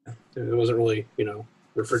 It wasn't really,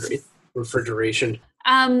 refrigeration.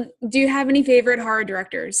 Do you have any favorite horror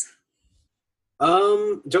directors?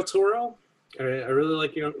 Del Toro. I really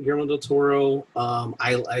like Guillermo del Toro.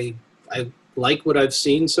 I like what I've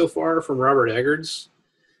seen so far from Robert Eggers.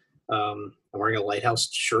 I'm wearing a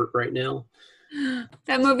Lighthouse shirt right now.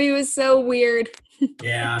 That movie was so weird.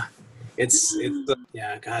 Yeah,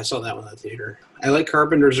 God, I saw that one in the theater. I like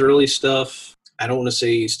Carpenter's early stuff. I don't want to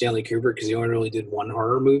say Stanley Kubrick because he only really did one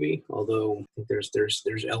horror movie, although I think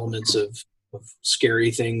there's elements of scary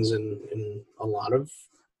things in a lot of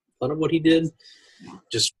what he did,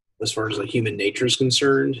 just as far as like human nature is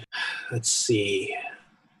concerned. Let's see.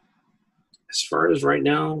 As far as right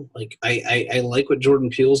now, like I like what Jordan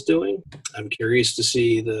Peele's doing. I'm curious to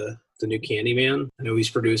see the new Candyman. I know he's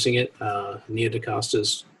producing it. Nia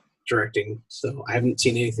DaCosta's directing, so I haven't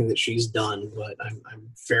seen anything that she's done, but I'm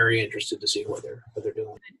very interested to see what they're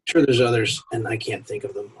doing. I'm sure there's others, and I can't think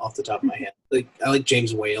of them off the top of my head. Like I like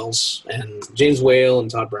James Whale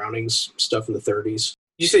and Todd Browning's stuff in the 30s.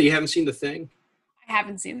 You said you haven't seen The Thing? I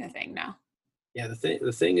haven't seen The Thing, no. Yeah,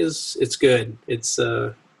 the thing is, it's good. It's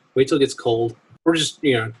wait till it gets cold. Or just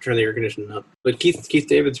turn the air conditioning up. But Keith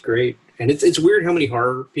David's great, and it's weird how many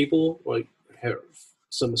horror people like have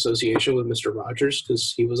some association with Mr. Rogers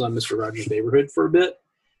because he was on Mr. Rogers' Neighborhood for a bit.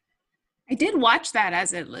 I did watch that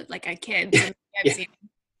as a kid. So yeah.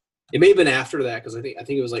 It may have been after that because I think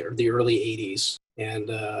it was like the early 80s, and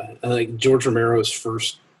like George Romero's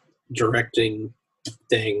first directing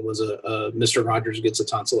thing was a Mr. Rogers Gets a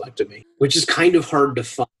Tonsillectomy, which is kind of hard to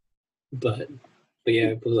find, but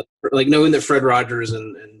yeah, like knowing that Fred Rogers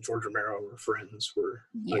and George Romero were friends were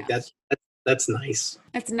like that's nice.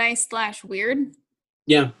 That's nice / weird.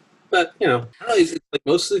 Yeah, but I don't know, it's like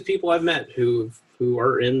most of the people I've met who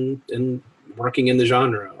are in working in the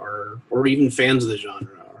genre or even fans of the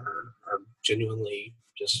genre are genuinely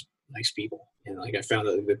just nice people. And like I found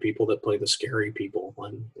that the people that play the scary people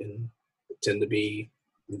tend to be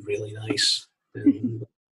really nice. And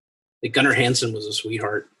like Gunnar Hansen was a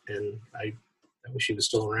sweetheart, and I wish he was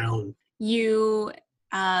still around. You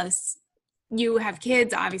have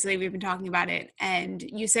kids, obviously, we've been talking about it, and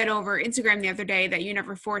you said over Instagram the other day that you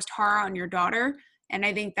never forced horror on your daughter, and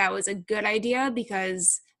I think that was a good idea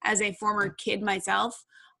because as a former kid myself,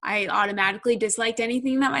 I automatically disliked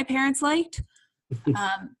anything that my parents liked.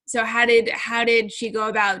 So how did she go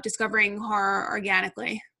about discovering horror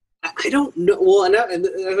organically? I don't know. Well, and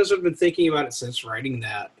I've sort of been thinking about it since writing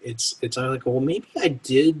that. It's like, well, maybe I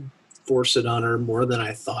did force it on her more than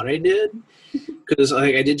I thought I did. Because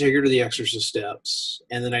I did take her to the Exorcist steps,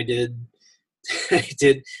 and then I've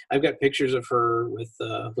got pictures of her with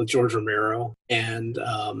George Romero, and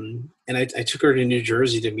I took her to New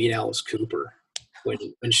Jersey to meet Alice Cooper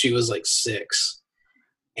when she was like 6,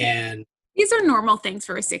 and these are normal things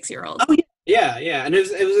for a 6-year-old. Oh yeah, and it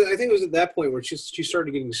was I think it was at that point where she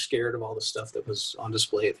started getting scared of all the stuff that was on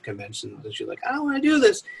display at the convention, and she's like, I don't want to do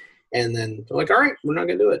this, and then they're like, all right, we're not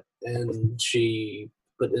gonna do it,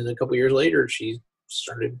 but then a couple years later, she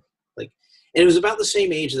started and it was about the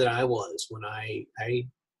same age that I was when I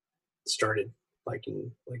started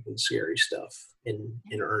liking scary stuff in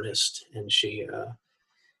earnest. And she was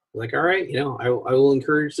like, all right, I will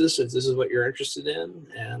encourage this if this is what you're interested in.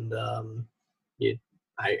 And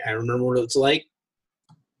I remember what it's like.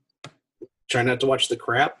 Try not to watch the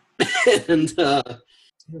crap. And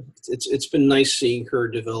it's been nice seeing her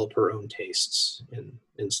develop her own tastes and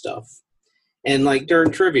stuff. And like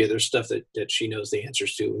during trivia, there's stuff that she knows the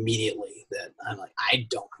answers to immediately that I'm like, I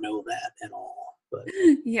don't know that at all. But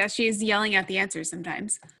yeah, she's yelling out the answers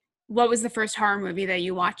sometimes. What was the first horror movie that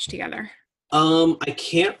you watched together? I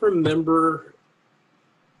can't remember.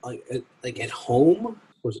 Like at home,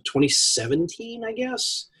 was it 2017? I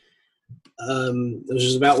guess. It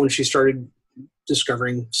was about when she started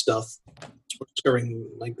discovering stuff discovering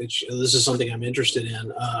like that this is something I'm interested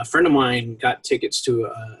in. A friend of mine got tickets to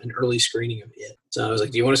an early screening of It. So I was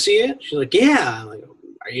like, "Do you want to see it?" She's like, "Yeah." I'm like,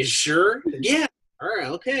 "Are you sure?" Like, "Yeah." All right,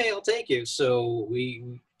 okay, I'll take you. So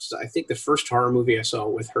I think the first horror movie I saw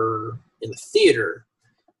with her in the theater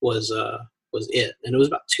was It, and it was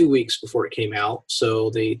about 2 weeks before it came out. So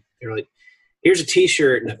they're like, "Here's a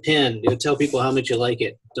T-shirt and a pen. Tell people how much you like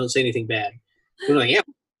it. Don't say anything bad." We're like, "Yeah,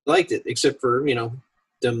 I liked it," except for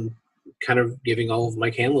them kind of giving all of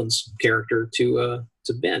Mike Hanlon's character to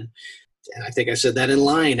Ben. And I think I said that in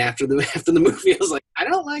line after the movie. I was like, I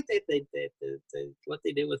don't like what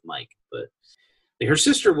they did with Mike, but her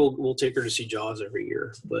sister will take her to see Jaws every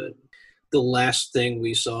year. But the last thing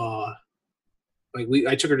we saw,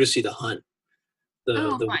 I took her to see The Hunt.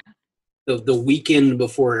 The weekend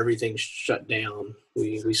before everything shut down,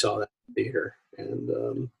 we saw that in the theater,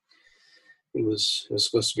 and it was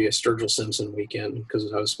supposed to be a Sturgill Simpson weekend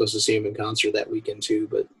because I was supposed to see him in concert that weekend too,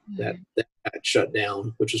 but that got shut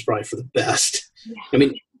down, which was probably for the best. Yeah. I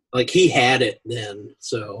mean, like he had it then,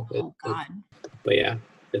 so. God. But yeah,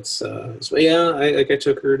 I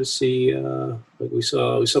took her to see. We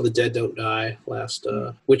saw The Dead Don't Die last,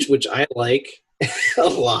 which I like a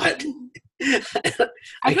lot.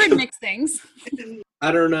 I've heard mixed things.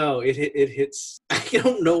 I don't know. It hits. I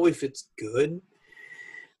don't know if it's good,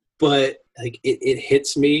 but like it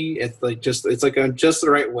hits me. It's like I'm just the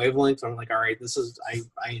right wavelength. I'm like, all right,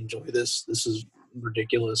 I enjoy this. This is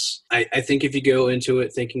ridiculous. I think if you go into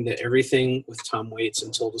it thinking that everything with Tom Waits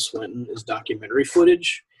and Tilda Swinton is documentary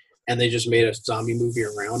footage, and they just made a zombie movie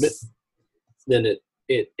around it, then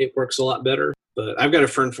it works a lot better. But I've got a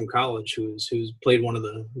friend from college who's played one of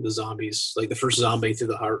the zombies, like the first zombie through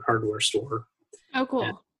the hardware store. Oh,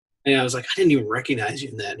 cool. And I was like, I didn't even recognize you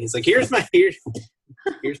in that. And he's like, here's my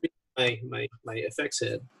effects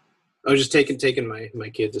head. I was just taking my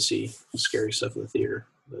kid to see scary stuff in the theater.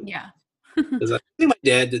 But, yeah. Because I think my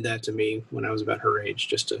dad did that to me when I was about her age,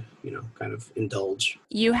 just to kind of indulge.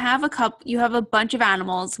 You have a bunch of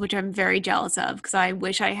animals, which I'm very jealous of because I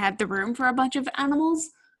wish I had the room for a bunch of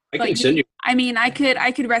animals. I can send you. I mean, I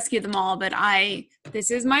could rescue them all, but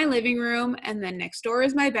this is my living room, and then next door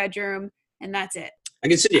is my bedroom, and that's it. I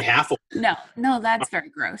can send you half of them. No, that's very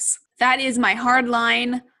gross. That is my hard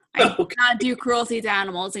line. I do not do cruelty to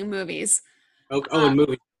animals in movies. Oh, in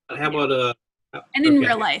movies. How about and in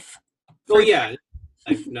real life? Oh yeah,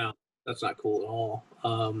 no, that's not cool at all.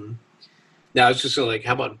 Now it's just like,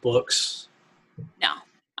 how about books? No,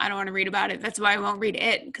 I don't want to read about it. That's why I won't read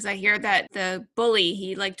it, because I hear that the bully,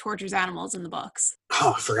 he tortures animals in the books.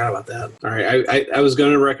 Oh, I forgot about that. All right, I was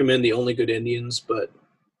going to recommend The Only Good Indians, but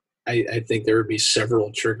I think there would be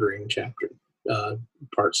several triggering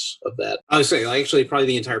parts of that. I was saying, actually, probably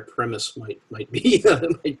the entire premise might be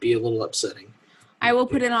a little upsetting. I will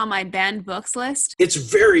put it on my banned books list. It's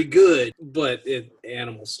very good, but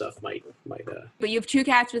animal stuff might. But you have two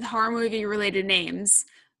cats with horror movie related names.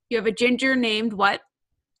 You have a ginger named what?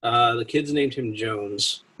 The kids named him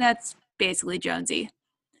Jones. That's basically Jonesy.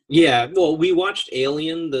 Yeah, well, we watched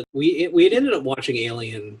Alien. We had ended up watching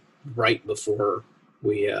Alien right before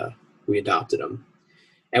we adopted him,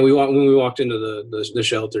 and when we walked into the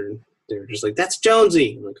shelter, they were just like, "That's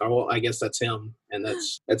Jonesy." I'm like, "Oh, well, I guess that's him," and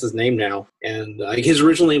that's his name now. And his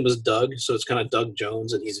original name was Doug, so it's kind of Doug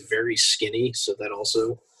Jones, and he's very skinny, so that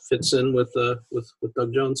also fits in with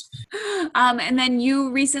Doug Jones. And then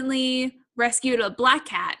you recently rescued a black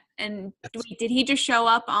cat, and did he just show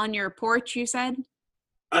up on your porch? You said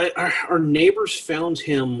our neighbors found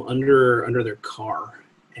him under their car,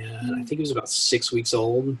 and I think he was about 6 weeks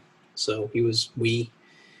old, so he was wee.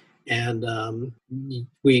 And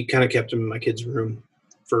we kind of kept him in my kid's room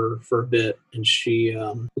for a bit, and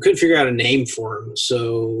we couldn't figure out a name for him,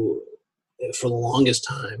 so for the longest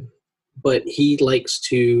time. But he likes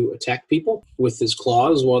to attack people with his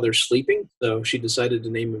claws while they're sleeping, so she decided to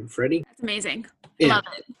name him Freddie. That's amazing. Yeah. Love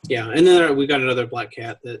it. Yeah, and then we got another black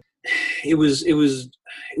cat that it was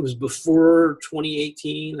before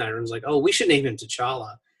 2018. I was like, oh, we should name him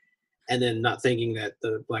T'Challa. And then not thinking that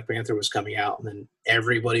the Black Panther was coming out, and then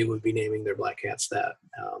everybody would be naming their black cats that.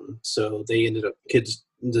 So kids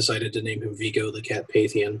decided to name him Vigo the Cat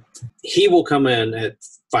Pathian. He will come in at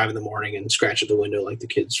 5 a.m. and scratch at the window like the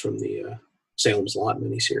kids from the Salem's Lot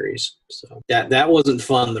miniseries. So that wasn't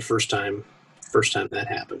fun the first time that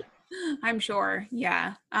happened. I'm sure,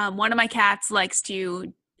 yeah. One of my cats likes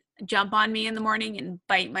to jump on me in the morning and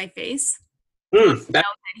bite my face.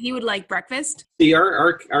 He would like breakfast. See,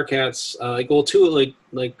 our cats,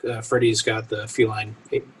 Freddie's got the feline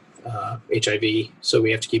HIV, so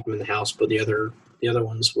we have to keep him in the house. But the other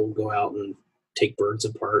ones will go out and take birds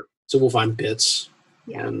apart. So we'll find bits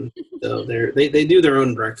Yeah. And so they do their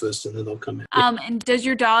own breakfast, and then they'll come in. And does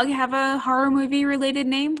your dog have a horror movie related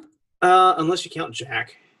name? Unless you count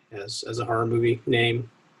Jack as a horror movie name.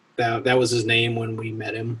 That was his name when we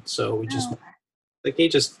met him. So we just he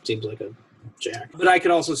just seems like a Jack. But I could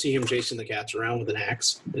also see him chasing the cats around with an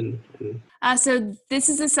axe. So this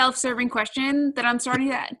is a self-serving question that I'm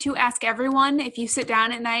starting to ask everyone. If you sit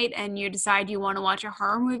down at night and you decide you want to watch a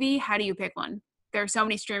horror movie, how do you pick one? There are so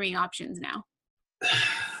many streaming options now.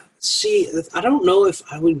 See, I don't know if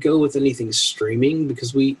I would go with anything streaming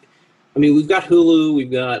because we've got Hulu,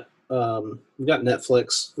 we've got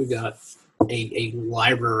Netflix, we've got a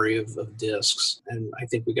library of discs, and I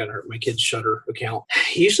think we got my kid's Shudder account.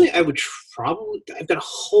 Usually I've got a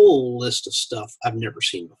whole list of stuff I've never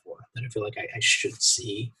seen before that I feel like I should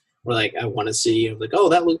see, or like I want to see. I'm like, oh,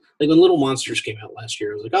 that look like when Little Monsters came out last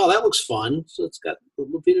year. I was like, oh, that looks fun. So it's got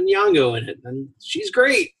Lupita Nyong'o in it, and she's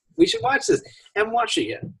great. We should watch this. I haven't watched it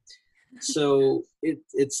yet. So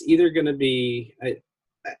it's either going to be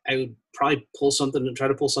I would probably try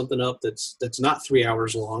to pull something up that's not 3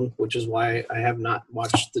 hours long, which is why I have not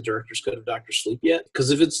watched the director's cut of Dr. Sleep yet.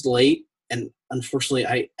 Because if it's late, and unfortunately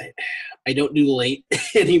I don't do late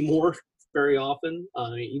anymore very often.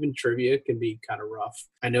 Even trivia can be kind of rough.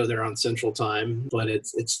 I know they're on Central Time, but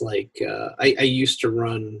it's like I used to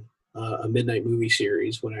run a midnight movie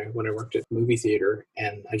series when I worked at the movie theater,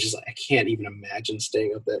 and I can't even imagine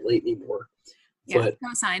staying up that late anymore. Yeah, but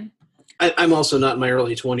no sign. I'm also not in my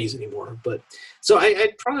early 20s anymore, but so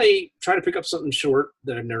I'd probably try to pick up something short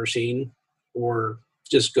that I've never seen, or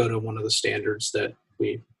just go to one of the standards that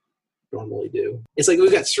we normally do. It's like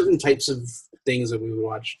we've got certain types of things that we would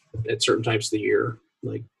watch at certain times of the year,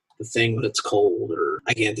 like The Thing when it's cold, or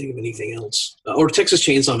I can't think of anything else, or Texas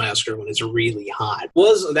Chainsaw Massacre when it's really hot.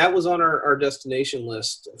 That was on our destination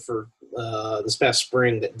list for this past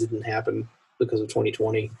spring that didn't happen because of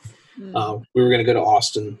 2020. We were going to go to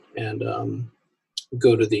Austin and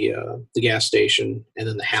go to the gas station and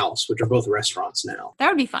then the house, which are both restaurants now. That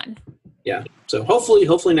would be fun. Yeah. So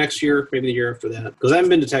hopefully next year, maybe the year after that, because I haven't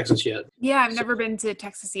been to Texas yet. Yeah, I've never been to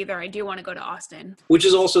Texas either. I do want to go to Austin. Which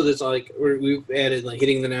is also that's like we've added like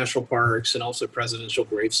hitting the national parks and also presidential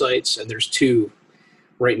grave sites, and there's two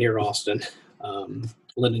right near Austin.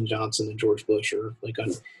 Lyndon Johnson and George Bush are like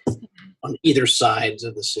on either sides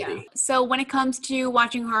of the city. Yeah. So when it comes to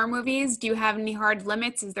watching horror movies, do you have any hard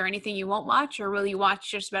limits? Is there anything you won't watch, or will you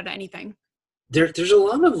watch just about anything? There's a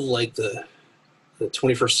lot of like the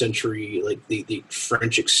 21st century, like the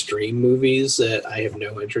French extreme movies that I have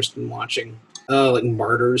no interest in watching. Like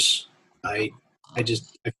Martyrs. I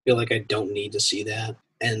feel like I don't need to see that.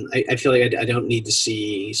 And I feel like I don't need to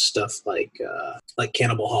see stuff like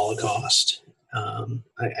Cannibal Holocaust.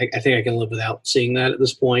 I think I can live without seeing that at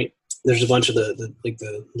this point. There's a bunch of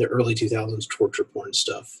the early 2000s torture porn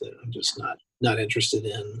stuff that I'm just not interested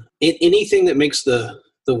in. Anything that makes the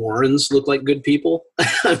Warrens look like good people,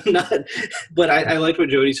 I'm not. But I liked what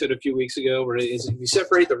Jody said a few weeks ago, where if you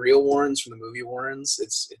separate the real Warrens from the movie Warrens,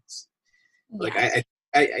 it's like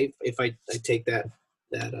if I take that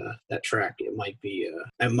track, it might be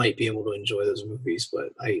I might be able to enjoy those movies,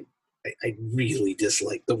 but I really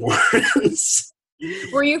dislike the Warrens.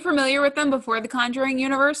 Were you familiar with them before the Conjuring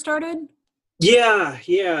universe started? Yeah.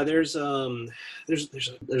 There's a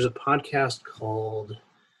podcast called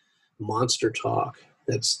Monster Talk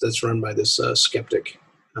that's run by this skeptic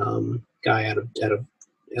guy out of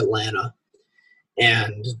Atlanta,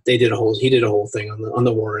 and he did a whole thing on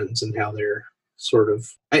the Warrens and how they're sort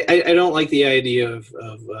of. I don't like the idea of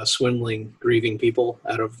swindling grieving people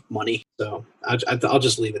out of money, so I'll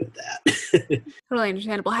just leave it at that. Totally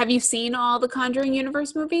understandable. Have you seen all the Conjuring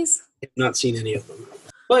universe movies? I've not seen any of them,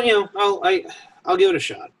 but I'll give it a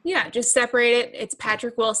shot. Yeah, just separate it. It's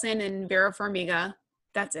Patrick Wilson and Vera Farmiga.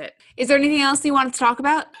 That's it. Is there anything else you wanted to talk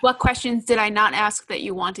about? What questions did I not ask that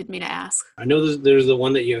you wanted me to ask? I know there's the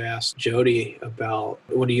one that you asked Jody about.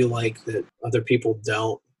 What do you like that other people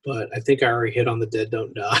don't? But I think I already hit on the Dead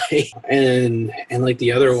Don't Die, and like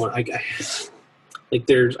the other one, I can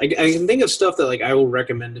think of stuff that like I will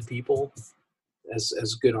recommend to people as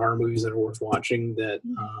good horror movies that are worth watching. That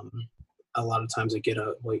a lot of times I get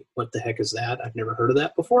wait, what the heck is that? I've never heard of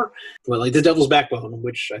that before. But like The Devil's Backbone,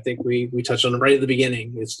 which I think we touched on right at the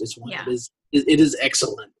beginning. It's one that it is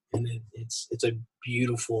excellent, and it's a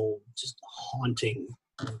beautiful, just haunting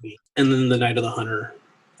movie. And then The Night of the Hunter.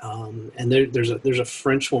 And there's a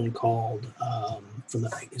French one called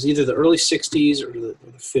it's either the early 60s or the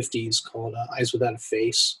 50s called Eyes Without a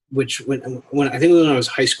Face, which when I think when I was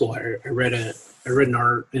in high school I read an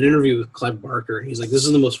interview with Clive Barker, and he's like, this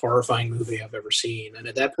is the most horrifying movie I've ever seen, and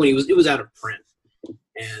at that point it was out of print,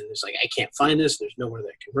 and it's like, I can't find this. There's nowhere that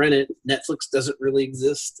I can rent it. Netflix doesn't really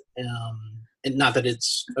exist, and not that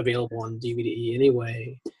it's available on DVD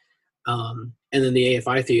anyway. And then the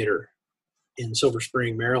AFI Theater in Silver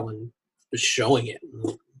Spring, Maryland, was showing it.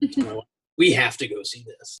 So we have to go see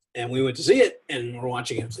this, and we went to see it, and we're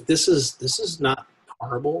watching it. I was like, this is not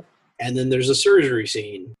horrible. And then there's a surgery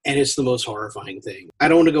scene, and it's the most horrifying thing. I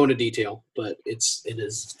don't want to go into detail, but it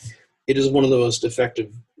is one of the most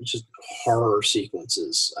effective just horror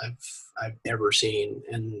sequences I've ever seen.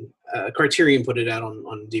 And Criterion put it out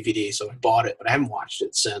on DVD, so I bought it, but I haven't watched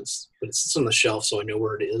it since. But it sits on the shelf, so I know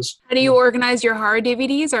where it is. How do you organize your horror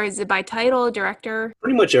DVDs, or is it by title, director?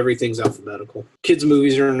 Pretty much everything's alphabetical. Kids'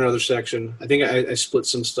 movies are in another section. I think I split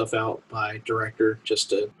some stuff out by director just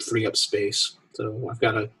to free up space. So I've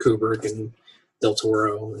got a Kubrick and Del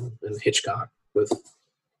Toro and Hitchcock with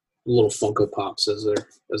little Funko Pops as a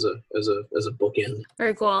bookend.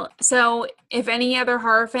 Very cool. So if any other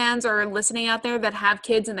horror fans are listening out there that have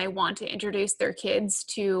kids and they want to introduce their kids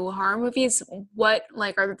to horror movies, what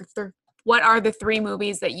are the 3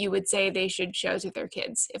 movies that you would say they should show to their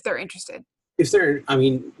kids if they're interested?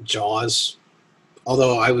 Jaws.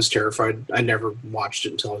 Although I was terrified, I never watched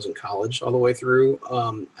it until I was in college all the way through.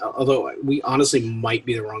 Although we honestly might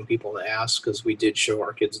be the wrong people to ask, because we did show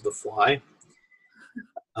our kids The Fly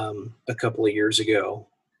a couple of years ago,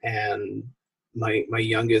 and my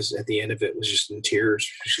youngest at the end of it was just in tears.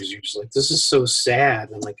 She was just like, "This is so sad."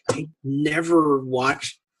 And I'm like, I never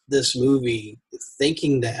watched this movie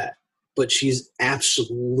thinking that, but she's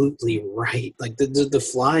absolutely right. Like the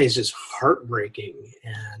Fly is just heartbreaking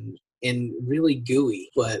and really gooey.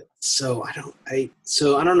 But so I don't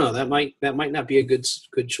know. That might not be a good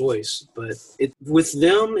choice. But with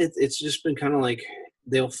them, it's just been kind of like,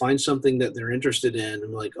 they'll find something that they're interested in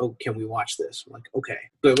and like, oh, can we watch this? I'm like, okay.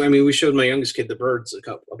 But I mean, we showed my youngest kid The Birds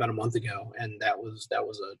about a month ago, and that was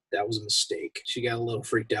a mistake. She got a little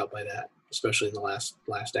freaked out by that, especially in the last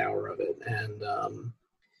hour of it. And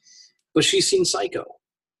but she's seen Psycho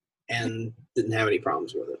and didn't have any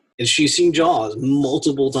problems with it. And she's seen Jaws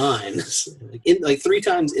multiple times, like 3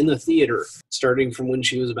 times in the theater, starting from when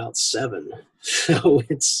she was about 7. So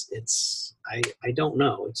I don't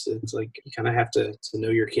know. It's like, you kind of have to know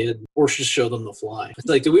your kid, or just show them The Fly. It's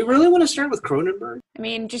like, do we really want to start with Cronenberg? I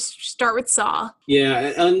mean, just start with Saw.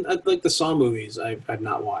 Yeah, and like the Saw movies, I've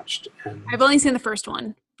not watched. And I've only seen the first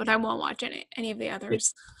one, but I won't watch any of the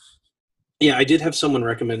others. Yeah, I did have someone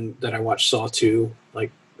recommend that I watch Saw 2,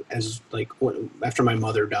 after my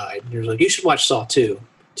mother died. He was like, you should watch Saw 2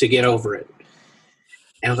 to get over it.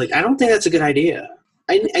 And I was like, I don't think that's a good idea.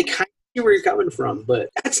 I kind of see where you're coming from, but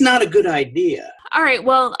that's not a good idea. All right,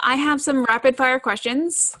 well, I have some rapid fire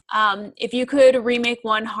questions. If you could remake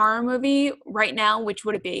one horror movie right now, which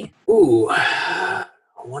would it be? Ooh,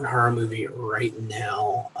 one horror movie right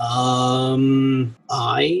now.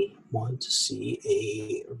 I want to see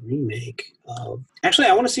a remake of. Actually,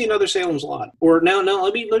 I want to see another Salem's Lot. Or now,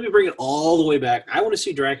 let me bring it all the way back. I want to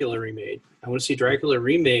see Dracula remade. I want to see Dracula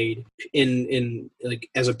remade in like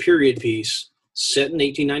as a period piece set in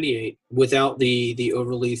 1898 without the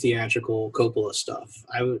overly theatrical Coppola stuff.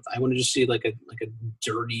 I want to just see like a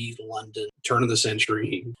dirty London turn of the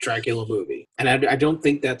century Dracula movie, and I don't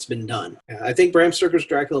think that's been done. I think Bram Stoker's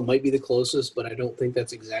Dracula might be the closest, but I don't think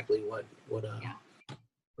that's exactly what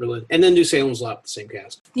and then do Salem's Lot with the same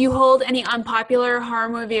cast. Do you hold any unpopular horror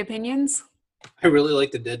movie opinions? I really like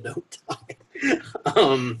The Dead Don't Die.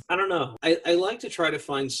 I don't know. I like to try to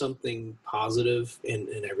find something positive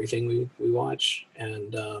in everything we watch,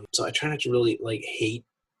 and so I try not to really like hate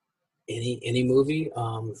any movie.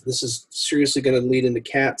 This is seriously going to lead into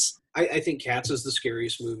Cats. I think Cats is the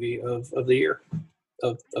scariest movie of the year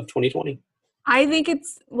of 2020. I think it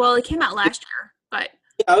came out last year, but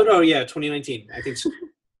 2019. I think it's the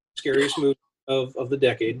scariest movie of the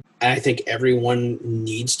decade. I think everyone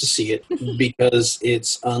needs to see it because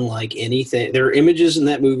it's unlike anything. There are images in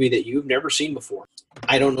that movie that you've never seen before.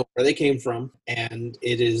 I don't know where they came from, and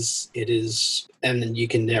it is, and then you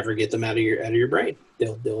can never get them out of your brain.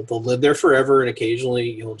 They'll live there forever, and occasionally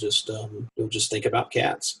you'll just think about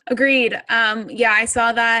cats. Agreed. I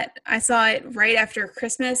saw that. I saw it right after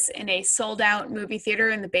Christmas in a sold out movie theater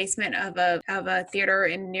in the basement of a theater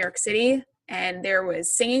in New York City, and there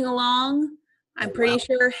was singing along. I'm pretty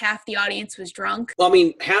sure half the audience was drunk. Well, I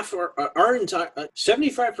mean, half our entire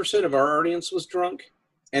 75% of our audience was drunk,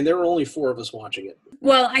 and there were only 4 of us watching it.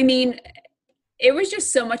 Well, I mean, it was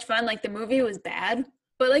just so much fun. Like, the movie was bad,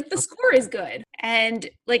 but like the score is good. And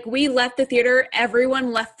like, we left the theater,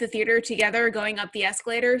 everyone left the theater together going up the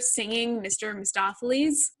escalator singing Mr.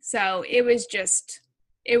 Mistopheles. So it was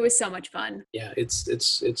so much fun. Yeah,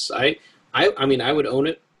 I mean, I would own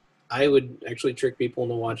it. I would actually trick people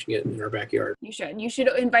into watching it in our backyard. You should. You should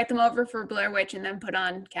invite them over for Blair Witch and then put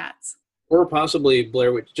on Cats. Or possibly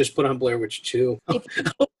Blair Witch, just put on Blair Witch 2.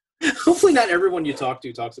 Hopefully not everyone you talk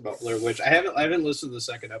to talks about Blair Witch. I haven't listened to the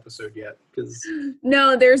second episode yet.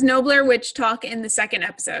 No, there's no Blair Witch talk in the second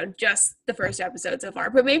episode, just the first episode so far.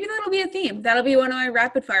 But maybe that'll be a theme. That'll be one of my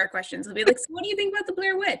rapid fire questions. It'll be like, so what do you think about the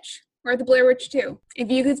Blair Witch? Or the Blair Witch 2? If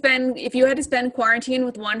you had to spend quarantine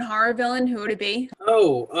with one horror villain, who would it be?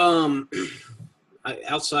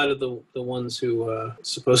 Outside of the ones who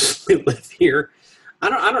supposedly live here, I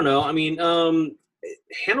don't know. I mean,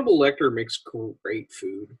 Hannibal Lecter makes great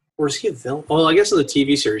food. Or is he a villain? Well, I guess in the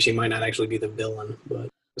TV series he might not actually be the villain, but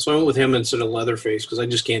so I went with him instead of Leatherface because I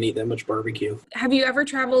just can't eat that much barbecue. Have you ever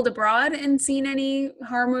traveled abroad and seen any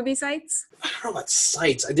horror movie sites? I don't know about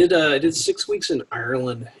sites. I did 6 weeks in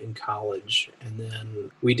Ireland in college, and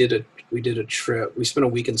then we did a trip. We spent a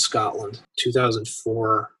week in Scotland,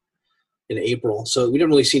 2004, in April. So we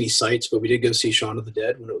didn't really see any sites, but we did go see Shaun of the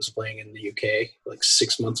Dead when it was playing in the UK, like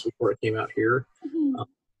 6 months before it came out here. Mm-hmm.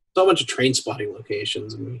 Saw a bunch of train spotting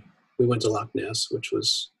locations, and we went to Loch Ness, which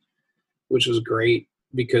was great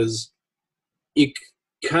because you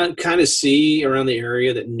kind of see around the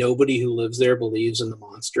area that nobody who lives there believes in the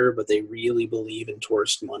monster, but they really believe in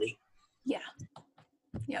tourist money. Yeah.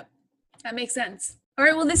 Yep. That makes sense. All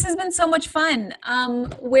right. Well, this has been so much fun.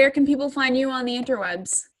 Where can people find you on the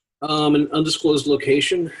interwebs? An undisclosed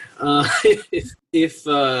location. I'll just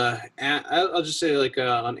say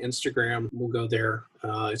on Instagram, we'll go there.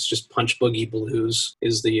 It's just Punch Boogie Blues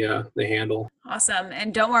is the handle. Awesome.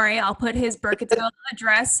 And don't worry, I'll put his Burkittsville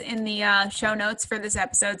address in the show notes for this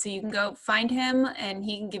episode, so you can go find him and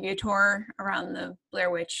he can give you a tour around the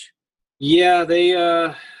Blair Witch. Yeah,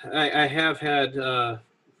 I have had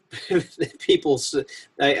people.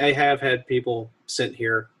 I have had people sent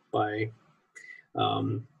here by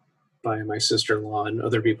my sister-in-law and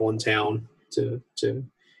other people in town to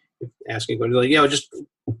asking, like, yeah, just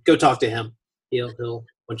go talk to him. He'll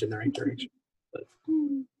point you in the right direction. But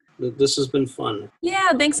this has been fun.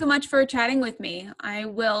 Yeah, thanks so much for chatting with me. I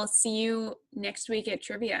will see you next week at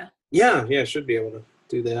Trivia. Yeah, should be able to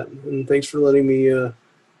do that. And thanks for letting me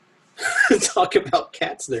talk about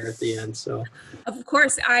cats there at the end. So, of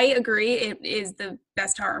course, I agree. It is the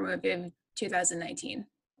best horror movie of 2019.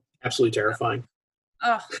 Absolutely terrifying.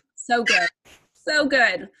 Oh, so good. So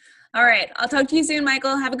good. All right. I'll talk to you soon,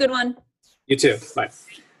 Michael. Have a good one. You too. Bye.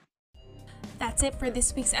 That's it for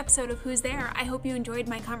this week's episode of Who's There. I hope you enjoyed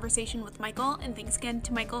my conversation with Michael, and thanks again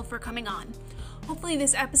to Michael for coming on. Hopefully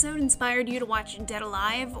this episode inspired you to watch Dead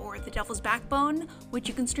Alive or The Devil's Backbone, which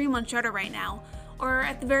you can stream on Shudder right now. Or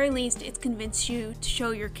at the very least, it's convinced you to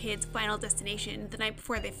show your kids Final Destination the night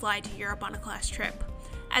before they fly to Europe on a class trip.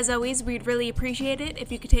 As always, we'd really appreciate it if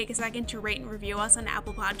you could take a second to rate and review us on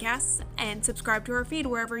Apple Podcasts and subscribe to our feed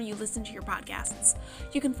wherever you listen to your podcasts.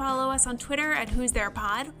 You can follow us on Twitter at Who's There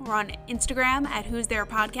Pod, or on Instagram at Who's There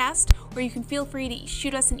Podcast, or you can feel free to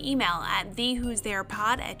shoot us an email at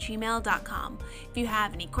thewho'stherepod@gmail.com. If you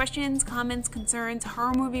have any questions, comments, concerns,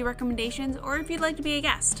 horror movie recommendations, or if you'd like to be a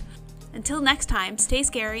guest. Until next time, stay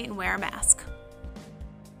scary and wear a mask.